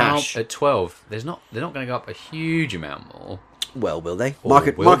generating cash? At 12, they're not going to go up a huge amount more. Well, will they?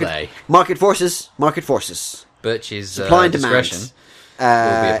 Market forces. Birch's supply and discretion demand.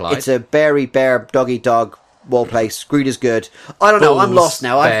 Will be applied. It's a bear, dog eat dog wall place. Greed is good. I don't know. I'm lost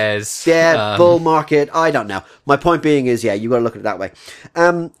now. Bears. Bull market. I don't know. My point being is, you got to look at it that way.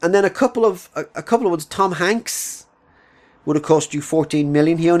 And then a couple of ones. Tom Hanks would have cost you 14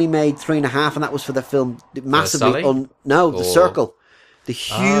 million. He only made 3.5, and that was for the film massively. The Circle, the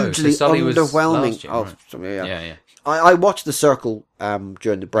hugely underwhelming. Yeah. I watched The Circle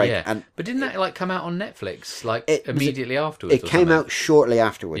during the break, but didn't that come out on Netflix immediately afterwards? It came out shortly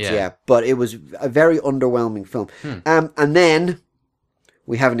afterwards, but it was a very underwhelming film. And then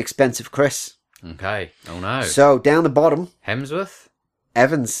we have an expensive Chris. Okay. Oh no. So down the bottom, Hemsworth,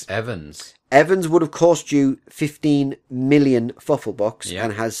 Evans would have cost you 15 million fufflebucks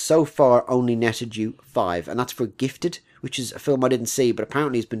and has so far only netted you 5, and that's for Gifted, which is a film I didn't see, but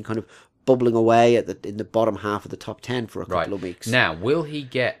apparently has been kind of bubbling away in the bottom half of the top 10 for a couple of weeks. Now, will he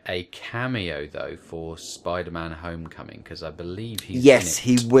get a cameo though for Spider-Man: Homecoming? Because I believe he's in it.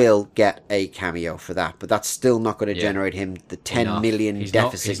 He will get a cameo for that, but that's still not going to generate him the 10 million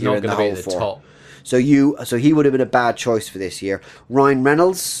deficit you're in the hole for. Top. So he would have been a bad choice for this year. Ryan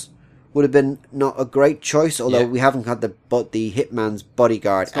Reynolds would have been not a great choice, although we haven't had the Hitman's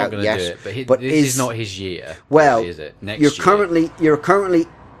Bodyguard out yet. But this is not his year. Well, is it? Next you're currently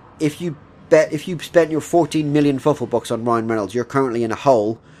if you spent your 14 million fufflebucks on Ryan Reynolds, you're currently in a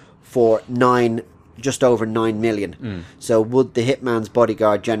hole for just over 9 million. So would the Hitman's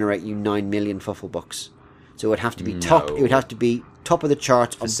Bodyguard generate you 9 million fufflebucks? So it would have to be top. It would have to be top of the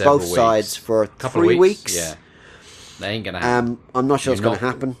charts on both sides for 3 weeks. Yeah, that ain't gonna happen. I'm not sure it's going to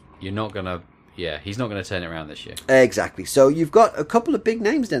happen. You're not gonna. Yeah, he's not going to turn it around this year. Exactly. So you've got a couple of big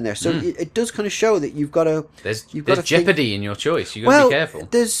names in there. So it does kind of show that you've got to. There's jeopardy in your choice. You've got to be careful.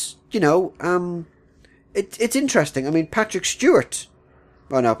 There's it's interesting. I mean, Patrick Stewart.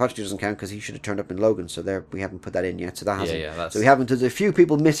 Well, no, Patrick doesn't count because he should have turned up in Logan. So there, we haven't put that in yet. So that hasn't. So we haven't. There's a few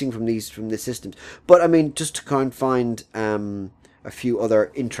people missing from the systems. But I mean, just to kind of find a few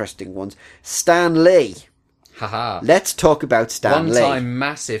other interesting ones. Stan Lee. Haha. Let's talk about Stan Lee.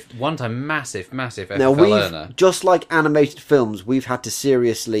 One time massive FFL now earner. Just like animated films, we've had to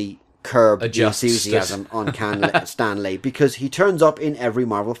seriously curb the enthusiasm on Stan Lee, because he turns up in every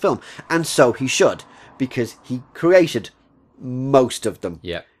Marvel film, and so he should, because he created most of them.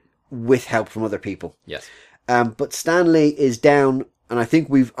 Yeah. With help from other people. Yes. But Stan Lee is down, and I think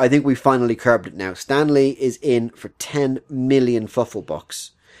we've finally curbed it now. Stan Lee is in for 10 million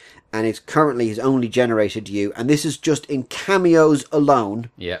fufflebucks. And it's currently has only generated you, and this is just in cameos alone.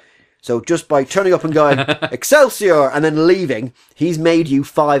 Yeah. So just by turning up and going Excelsior and then leaving, he's made you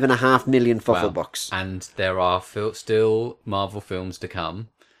 5.5 million fufflebucks. And there are still Marvel films to come.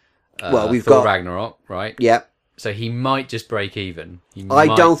 We've Thor got Ragnarok, right? Yeah. So he might just break even. I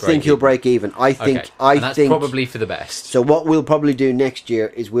don't think he'll break even. I think that's probably for the best. So what we'll probably do next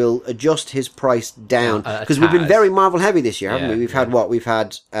year is we'll adjust his price down, because we've been very Marvel heavy this year, haven't we? We've had We've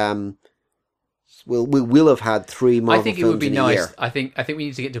had we will have had 3 Marvel films. I think it would be nice. Year. I think we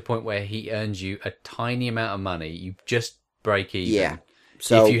need to get to a point where he earns you a tiny amount of money. You just break even. Yeah.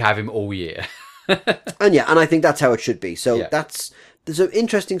 So if you have him all year. and I think that's how it should be. So there's some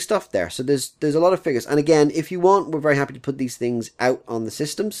interesting stuff there. So there's a lot of figures. And again, if you want, we're very happy to put these things out on the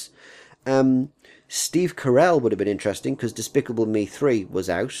systems. Steve Carell would have been interesting because Despicable Me 3 was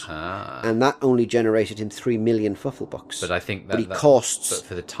out, and that only generated him 3 million fuffle bucks. But I think but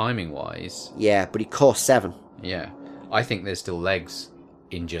for the timing wise, but he cost 7. Yeah, I think there's still legs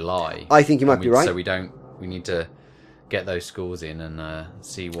in July. I think you might be right. So we need to get those scores in and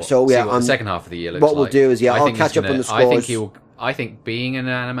see what the second half of the year looks like. What we'll do is I'll catch up on the scores. I think being an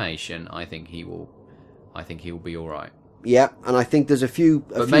animation, I think he will be all right. Yeah, and I think there's a few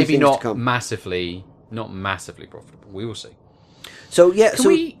maybe things not to come. massively profitable. We will see. So yeah,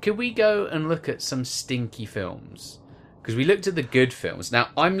 could we go and look at some stinky films? Because we looked at the good films. Now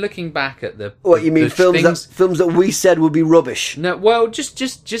I'm looking back at the what you mean films that we said would be rubbish. No, well,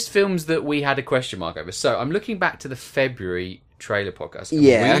 just films that we had a question mark over. So I'm looking back to the February trailer podcast. And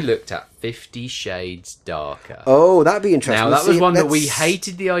we looked at 50 Shades Darker. Oh, that'd be interesting. Now that was one that we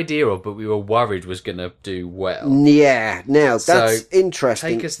hated the idea of, but we were worried was going to do well. Yeah, now that's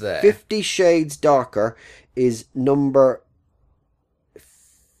interesting. Take us there. 50 Shades Darker is number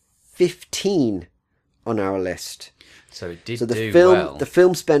 15 on our list. So it did do well. The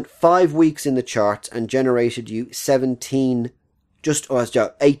film spent 5 weeks in the charts and generated you 18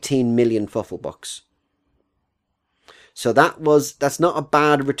 million fuffle bucks. So that's not a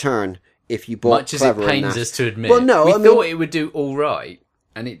bad return if you bought much as Clever it pains in that. us to admit. Well, no, we thought it would do all right,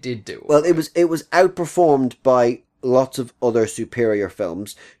 and it did do. All right. It was outperformed by lots of other superior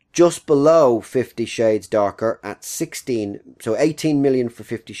films. Just below 50 Shades Darker at 16, so 18 million for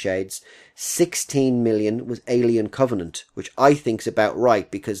 50 Shades, 16 million was Alien Covenant, which I think's about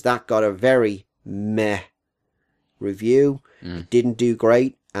right because that got a very meh review. It didn't do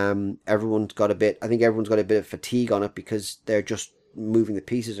great. Everyone's got a bit of fatigue on it because they're just moving the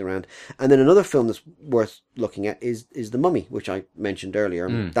pieces around. And then another film that's worth looking at is The Mummy, which I mentioned earlier.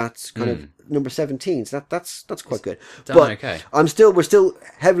 That's kind of number 17. So that's quite good. But okay. We're still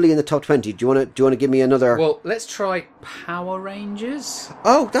heavily in the top 20. Do you want to give me another? Well, let's try Power Rangers.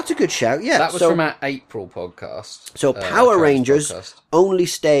 Oh, that's a good shout. Yeah, that was from our April podcast. So Power Rangers only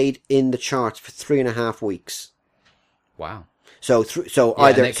stayed in the charts for 3.5 weeks. Wow. So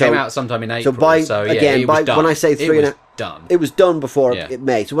it came out sometime in April. When I say 3.5, done. It was done before it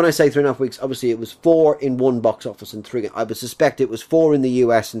May. So when I say 3.5 weeks, obviously it was 4 in one box office and 3. I would suspect it was 4 in the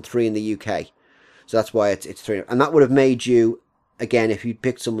US and 3 in the UK. So that's why it's 3. And that would have made you, again, if you'd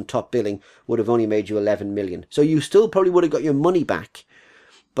picked someone top billing, would have only made you 11 million. So you still probably would have got your money back.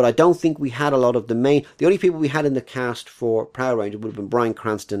 But I don't think we had a lot of the only people we had in the cast for Power Rangers would have been Bryan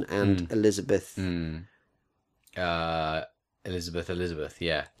Cranston and Elizabeth. Elizabeth,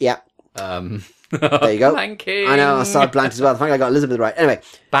 yeah. Yeah. There you go. Blanking. I know, I saw it blanked as well. I think I got Elizabeth right. Anyway.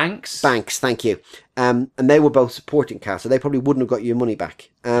 Banks, thank you. And they were both supporting cast, so they probably wouldn't have got your money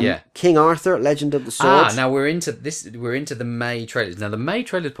back. King Arthur, Legend of the Sword. Now we're into the May trailers. Now the May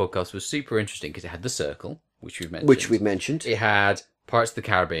trailers podcast was super interesting because it had The Circle, which we've mentioned. It had Pirates of the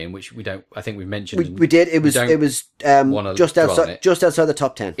Caribbean, which I think we've mentioned. We did. It was just outside the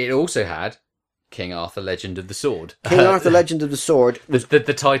top 10. It also had King Arthur, Legend of the Sword. King Arthur, Legend of the Sword was the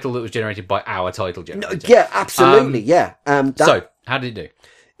title that was generated by our title generator. Yeah, absolutely. So, how did it do?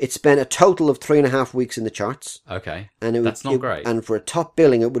 It spent a total of 3.5 weeks in the charts. Okay, and that's not great. And for a top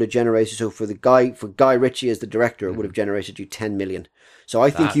billing, it would have generated. So for Guy Ritchie as the director, it would have generated you 10 million. So I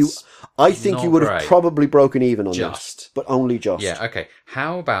think you would have probably broken even on that, but only just. Yeah. Okay.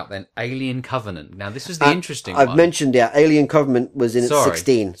 How about then Alien Covenant? Now this was the interesting one. I've mentioned Alien Covenant was in at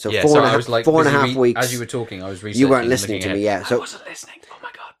 16, so 4.5 weeks. As you were talking, I was researching. You weren't listening to me, So I wasn't listening. Oh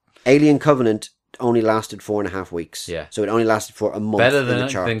my god. Alien Covenant only lasted 4.5 weeks. Yeah. So it only lasted for a month. Better in the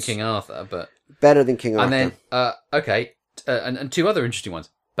charts. than King Arthur, but better than King Arthur. And then and two other interesting ones.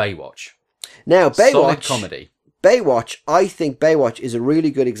 Baywatch. Now Baywatch, solid comedy. Baywatch, I think Baywatch is a really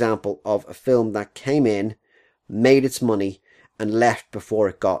good example of a film that came in, made its money, and left before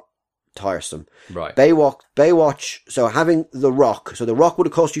it got tiresome. Right. Baywatch, so having The Rock, so The Rock would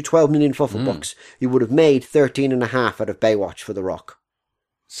have cost you 12 million fuffle bucks. You would have made 13.5 out of Baywatch for The Rock.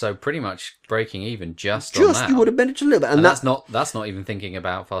 So pretty much breaking even just on that. You would have been just a little bit. And that's not even thinking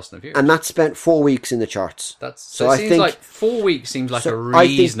about Fast and Furious. And that spent 4 weeks in the charts. I think like 4 weeks seems like a reasonable time. I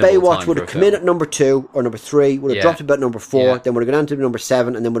think Baywatch would have come in at number 2 or number 3, would have dropped about number 4, then would have gone down to number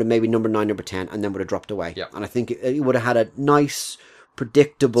 7, and then would have maybe number 9, number 10, and then would have dropped away. Yep. And I think it would have had a nice,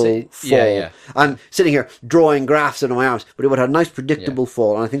 predictable fall. Yeah. I'm sitting here drawing graphs in my arms, but it would have had a nice, predictable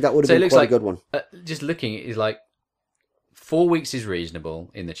fall, and I think that would have been quite a good one. Just looking, it's like 4 weeks is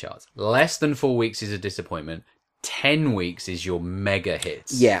reasonable in the charts. Less than 4 weeks is a disappointment. 10 weeks is your mega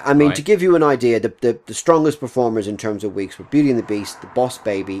hits. Yeah, I mean, to give you an idea, the strongest performers in terms of weeks were Beauty and the Beast, The Boss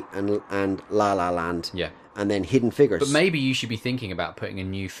Baby, and La La Land. Yeah. and then Hidden Figures. But maybe you should be thinking about putting a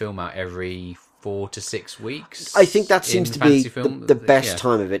new film out every 4 to 6 weeks. I think that seems to be the best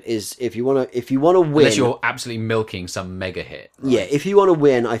time of it. Is if you want to win, unless you're absolutely milking some mega hit. Right? Yeah, if you want to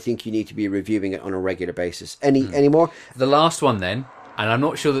win, I think you need to be reviewing it on a regular basis. Any more? The last one then, and I'm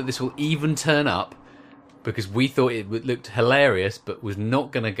not sure that this will even turn up, because we thought it looked hilarious, but was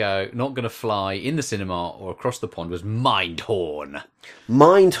not going to fly in the cinema or across the pond, was Mindhorn.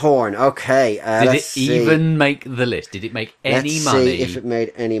 Mindhorn, okay. Did it even make the list? Did it make any money? Let's see if it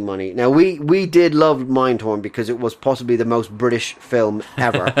made any money. Now, we did love Mindhorn because it was possibly the most British film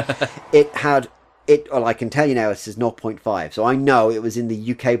ever. Well, I can tell you now, it says 0.5, so I know it was in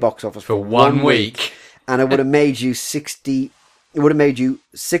the UK box office for 1 week. And it would have made you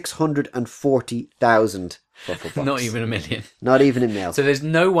 640,000. Not even a million. Not even a mil. So there's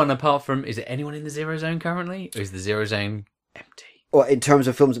no one apart from... Is there anyone in the Zero Zone currently? Or is the Zero Zone empty? Or in terms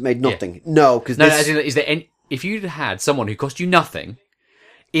of films that made nothing? Yeah. No, because is there any... If you'd had someone who cost you nothing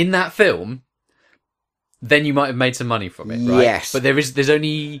in that film, then you might have made some money from it, right? Yes. But there's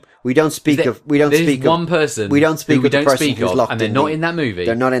only... We don't speak of one person. We don't speak of the person who's locked in. And they're not in that movie.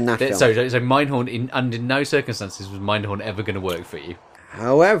 They're not in that film. So Mindhorn, under no circumstances was Mindhorn ever going to work for you.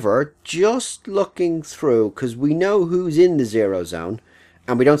 However, just looking through, because we know who's in the Zero Zone,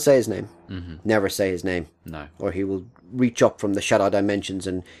 and we don't say his name. Mm-hmm. Never say his name. No. Or he will reach up from the shadow dimensions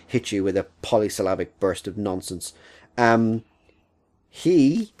and hit you with a polysyllabic burst of nonsense.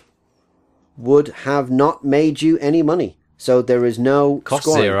 He would have not made you any money. So there is no cost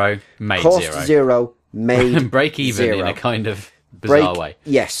scoring. Zero, made cost zero. Zero, made break even zero. In a kind of bizarre way.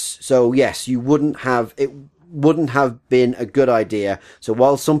 Yes. So yes, you wouldn't have been a good idea. So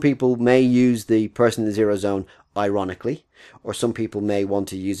while some people may use the person in the Zero Zone ironically, or some people may want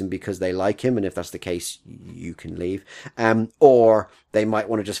to use him because they like him, and if that's the case, you can leave. Or they might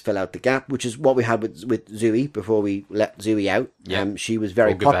want to just fill out the gap, which is what we had with Zooey before we let Zooey out. Yep. She was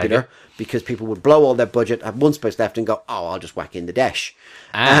very popular because people would blow all their budget, have one space left, and go, "Oh, I'll just whack in the dash,"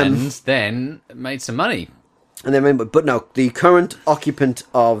 and then made some money. And then, but no, the current occupant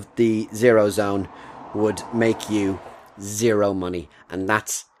of the Zero Zone would make you zero money, and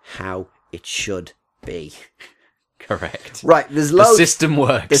that's how it should be. Correct. Right, there's loads. The system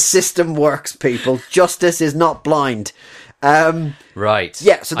works. The system works, people. Justice is not blind. Right.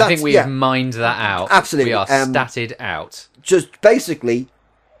 Yeah, so that's, I think we have mined that out. Absolutely. We are statted out. Just basically,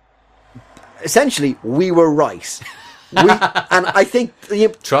 essentially, we were right. And I think...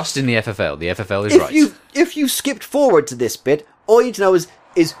 Trust in the FFL. The FFL is right. If you skipped forward to this bit, all you need to know is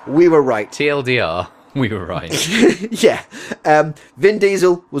we were right. TLDR, we were right. Yeah. Vin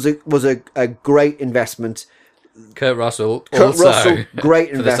Diesel was a great investment. Kurt Russell,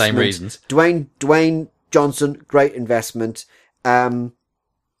 great investment. For the same reasons. Dwayne Johnson, great investment. And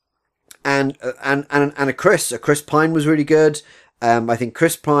a Chris Pine was really good. I think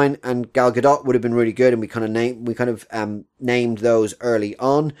Chris Pine and Gal Gadot would have been really good, and we kind of named those early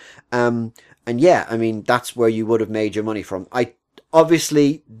on. And yeah, I mean, that's where you would have made your money from.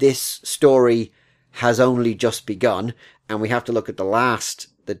 Obviously this story has only just begun, and we have to look at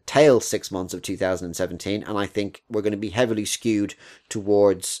the tail 6 months of 2017, and I think we're going to be heavily skewed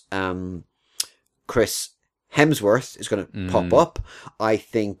towards Chris Hemsworth is going to pop up. I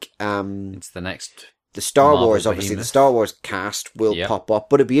think it's the next... The Star Marvel Wars, obviously, behemoth. the Star Wars cast will pop up,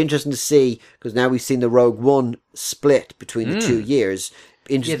 but it'd be interesting to see, because now we've seen the Rogue One split between the 2 years.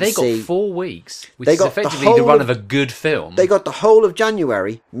 They got 4 weeks, which they is got effectively the run of a good film. They got the whole of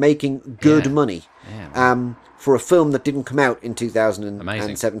January making good money. Yeah. For a film that didn't come out in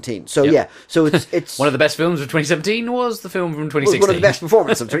 2017. So so it's one of the best films of 2017 was the film from 2016. One of the best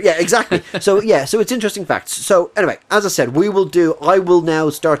performances. Yeah, exactly. So it's interesting facts. So anyway, as I said, I will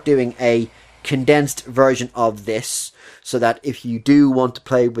now start doing a condensed version of this, so that if you do want to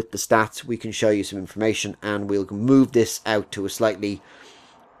play with the stats, we can show you some information, and we'll move this out to a slightly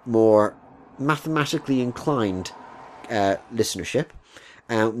more mathematically inclined listenership.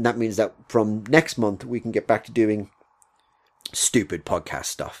 That means that from next month we can get back to doing stupid podcast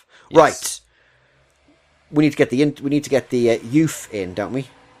stuff. Yes. Right. We need to get the youth in, don't we?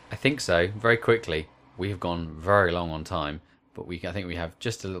 I think so. Very quickly. We have gone very long on time, but I think we have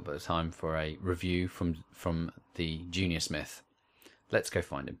just a little bit of time for a review from the Junior Smith. Let's go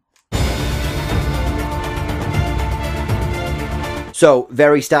find him. So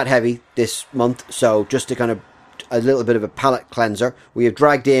very stat heavy this month. So just to kind of a little bit of a palate cleanser, we have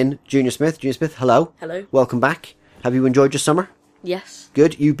dragged in Junior Smith. Junior Smith, hello. Hello. Welcome back. Have you enjoyed your summer? Yes.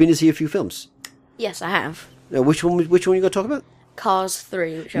 Good. You've been to see a few films. Yes, I have. Now, which one you got to talk about? Cars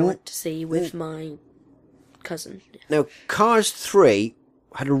 3, which I went to see with my cousin. Now, Cars 3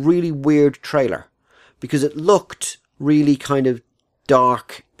 had a really weird trailer, because it looked really kind of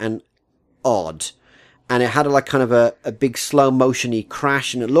dark and odd. And it had a big slow motion-y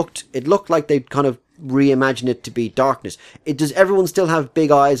crash, and it looked like they'd kind of reimagined it to be darkness. Does everyone still have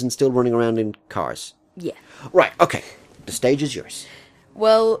big eyes and still running around in cars? Yeah. Right, okay. The stage is yours.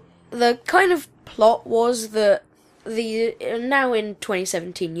 Well, the kind of plot was that now in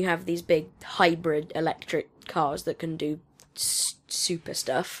 2017 you have these big hybrid electric cars that can do super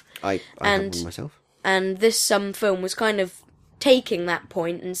stuff. I have one myself. And this film was kind of taking that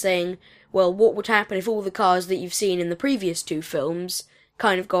point and saying, well, what would happen if all the cars that you've seen in the previous two films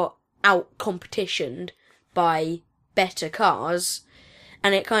kind of got out-competitioned by better cars?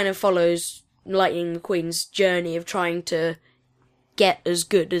 And it kind of follows Lightning McQueen's journey of trying to get as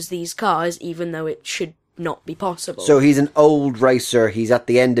good as these cars, even though it should not be possible. So he's an old racer. He's at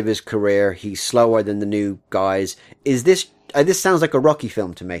the end of his career. He's slower than the new guys. Is this sounds like a Rocky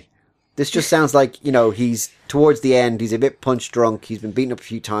film to me. This just sounds like, he's towards the end. He's a bit punch drunk. He's been beaten up a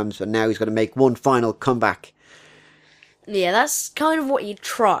few times, and now he's going to make one final comeback. Yeah, that's kind of what he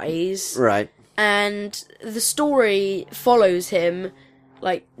tries. Right. And the story follows him,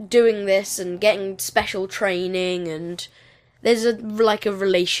 like, doing this and getting special training, and there's a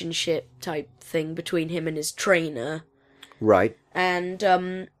relationship type thing between him and his trainer. Right. And,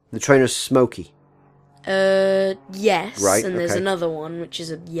 the trainer's Smokey. Yes. Right, And there's okay. another one, which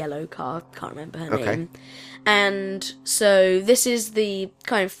is a yellow car. Can't remember her name. And so this is the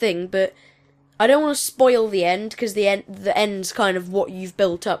kind of thing, but I don't want to spoil the end, because the end's kind of what you've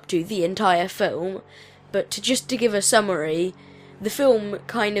built up to the entire film. But to give a summary, the film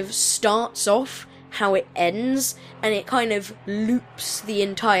kind of starts off how it ends, and it kind of loops the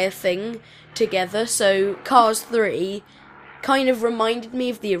entire thing together. So Cars 3 kind of reminded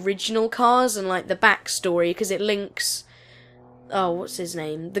me of the original Cars and like the backstory, because it links, what's his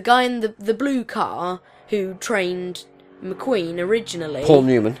name? The guy in the blue car who trained McQueen originally. Paul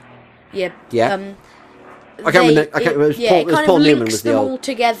Newman. Yeah. Yeah. I can't remember. It was Paul Newman was the all old.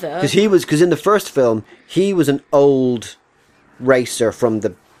 together. Because in the first film he was an old racer from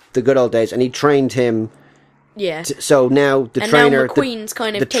the good old days, and he trained him. Yeah. So now the and trainer, now McQueen's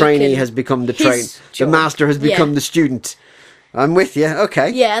kind of the trainee has become the train. The master has become the student. I'm with you. Okay.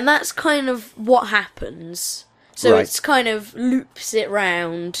 Yeah, and that's kind of what happens. So Right. it's kind of loops it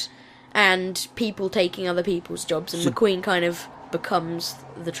round, and people taking other people's jobs, and McQueen kind of becomes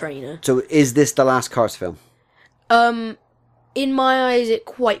the trainer. So is this the last Cars film? In my eyes, it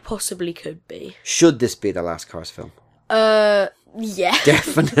quite possibly could be. Should this be the last Cars film? Yeah.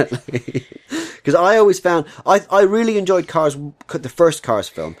 Definitely. Because I always found... I really enjoyed the first Cars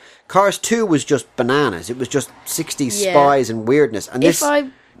film. Cars 2 was just bananas. It was just 60s spies and weirdness. And it's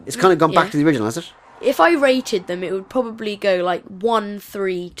kind of gone back to the original, has it? If I rated them, it would probably go like 1,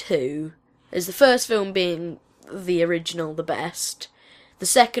 3, 2. As the first film being the original, the best. The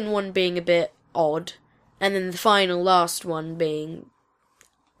second one being a bit odd. And then the final last one being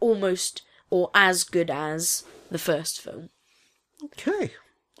almost or as good as the first film. Okay.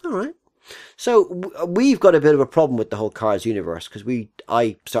 All right. So we've got a bit of a problem with the whole Cars universe, because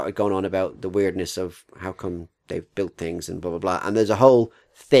I started going on about the weirdness of how come they've built things and blah, blah, blah. And there's a whole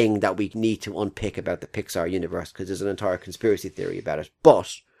thing that we need to unpick about the Pixar universe, because there's an entire conspiracy theory about it.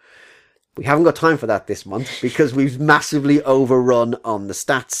 But we haven't got time for that this month, because we've massively overrun on the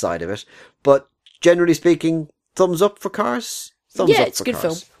stats side of it. But generally speaking, thumbs up for Cars? Thumbs up it's for a good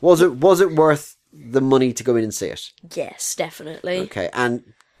Cars. film. Was it worth the money to go in and see it? Yes, definitely. Okay, and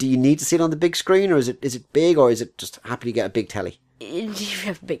do you need to see it on the big screen, or is it big, or is it just happy to get a big telly? You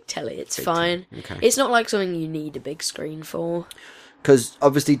have a big telly, it's Big fine. telly, okay. It's not like something you need a big screen for. Because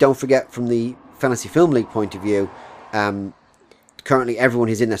obviously, don't forget, from the Fantasy Film League point of view, currently everyone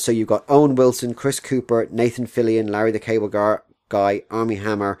who's in there. So you've got Owen Wilson, Chris Cooper, Nathan Fillion, Larry the Cable Guy, Armie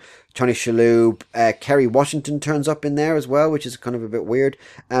Hammer, Tony Shalhoub, Kerry Washington turns up in there as well, which is kind of a bit weird.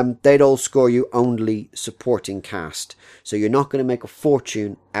 They'd all score you only supporting cast. So you're not going to make a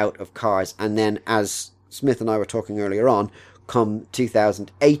fortune out of Cars. And then, as Smith and I were talking earlier on, come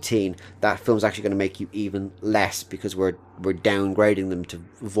 2018, that film's actually going to make you even less, because we're downgrading them to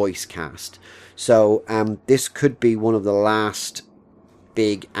voice cast. So this could be one of the last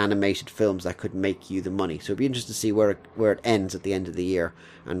big animated films that could make you the money. So it'd be interesting to see where it ends at the end of the year,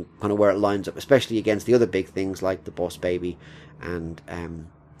 and kind of where it lines up, especially against the other big things like The Boss Baby and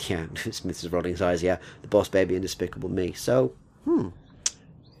Smith is rolling his eyes, The Boss Baby and Despicable Me. So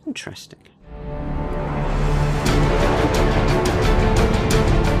interesting.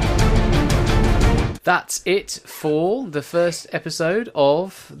 That's it for the first episode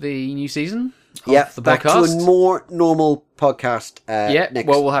of the new season of the back podcast. to a more normal podcast. Next.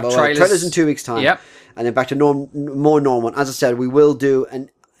 We'll have trailers in 2 weeks' time. Yep. and then back to more normal. And as I said, we will do, and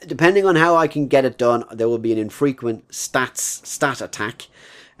depending on how I can get it done, there will be an infrequent stat attack.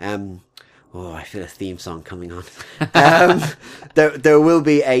 I feel a theme song coming on. There will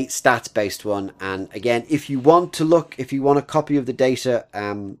be a stats-based one, and again, if you want a copy of the data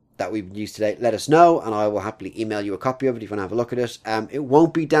that we've used today, let us know, and I will happily email you a copy of it if you want to have a look at it. It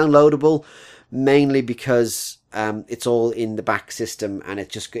won't be downloadable, mainly because it's all in the back system, and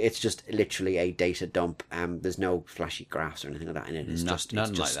it's just literally a data dump. There's no flashy graphs or anything like that in it. It's just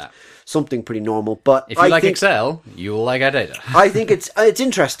like that. Something pretty normal. But if you like Excel, you'll like our data. I think it's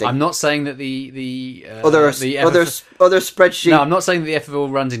interesting. I'm not saying that the other spreadsheet. No, I'm not saying that the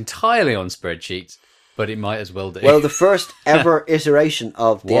FFL runs entirely on spreadsheets, but it might as well do. Well, the first ever iteration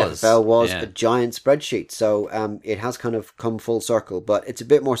of the FFL was a giant spreadsheet, so it has kind of come full circle, but it's a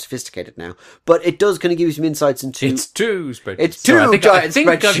bit more sophisticated now. But it does kind of give you some insights into... It's two spreadsheets. It's two giant spreadsheets. I think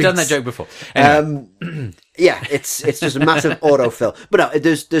I've done that joke before. Anyway. Yeah, it's just a massive autofill. But no,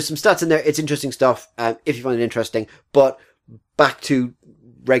 there's some stats in there. It's interesting stuff, if you find it interesting. But back to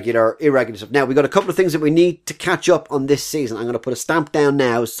irregular stuff. Now, we've got a couple of things that we need to catch up on this season. I'm going to put a stamp down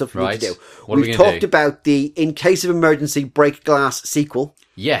now as stuff we need to do. We've talked about the In Case of Emergency Break Glass sequel.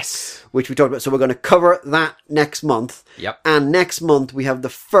 Yes. Which we talked about. So we're going to cover that next month. Yep. And next month we have the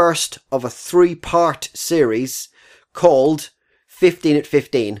first of a 3-part series called 15 at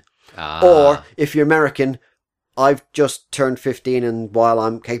 15. Or, if you're American, I've just turned 15, and while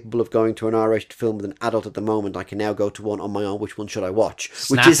I'm capable of going to an R-rated film with an adult at the moment, I can now go to one on my own. Which one should I watch?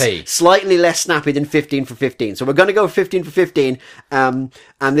 Snappy. Which is slightly less snappy than 15 for 15. So we're going to go 15 for 15. And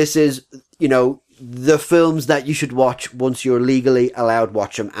this is, the films that you should watch once you're legally allowed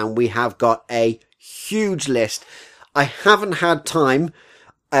watch them. And we have got a huge list. I haven't had time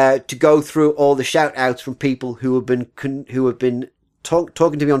to go through all the shout outs from people who have been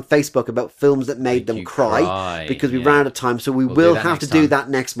talking to me on Facebook about films that made them cry because we ran out of time, so we will have to do that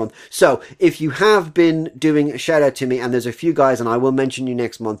next month. So if you have been doing a shout out to me, and there's a few guys, and I will mention you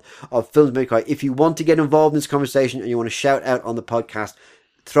next month, of films that made me cry, if you want to get involved in this conversation and you want to shout out on the podcast,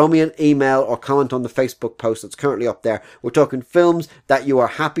 throw me an email or comment on the Facebook post that's currently up there. We're talking films that you are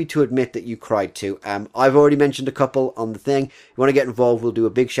happy to admit that you cried to. I've already mentioned a couple on the thing. If you want to get involved, we'll do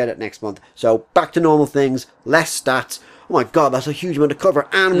a big shout out next month. So back to normal things, less stats. Oh my God, that's a huge amount to cover.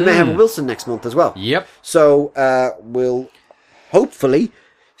 And we may have a Wilson next month as well. Yep. So we'll hopefully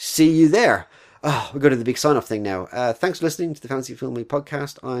see you there. We're going to the big sign-off thing now. Thanks for listening to the Fantasy Film League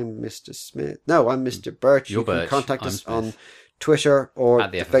podcast. I'm Mr. Smith. No, I'm Mr. Birch. You're you can Birch. Contact I'm us Smith. on Twitter or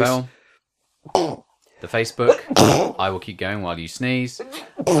at the FFL. The Facebook. I will keep going while you sneeze.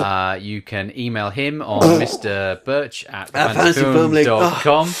 You can email him on Mr. Birch at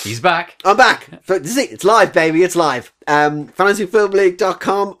fantasyfilmleague.com. He's back. I'm back. It's live, baby. It's live.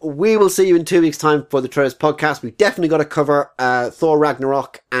 Fantasyfilmleague.com. We will see you in 2 weeks' time for the Trailers podcast. We've definitely got to cover Thor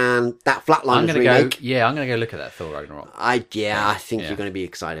Ragnarok and that Flatliners remake. I'm going to go look at that Thor Ragnarok. I think you're going to be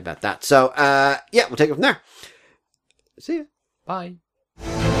excited about that. So, we'll take it from there. See you. Bye.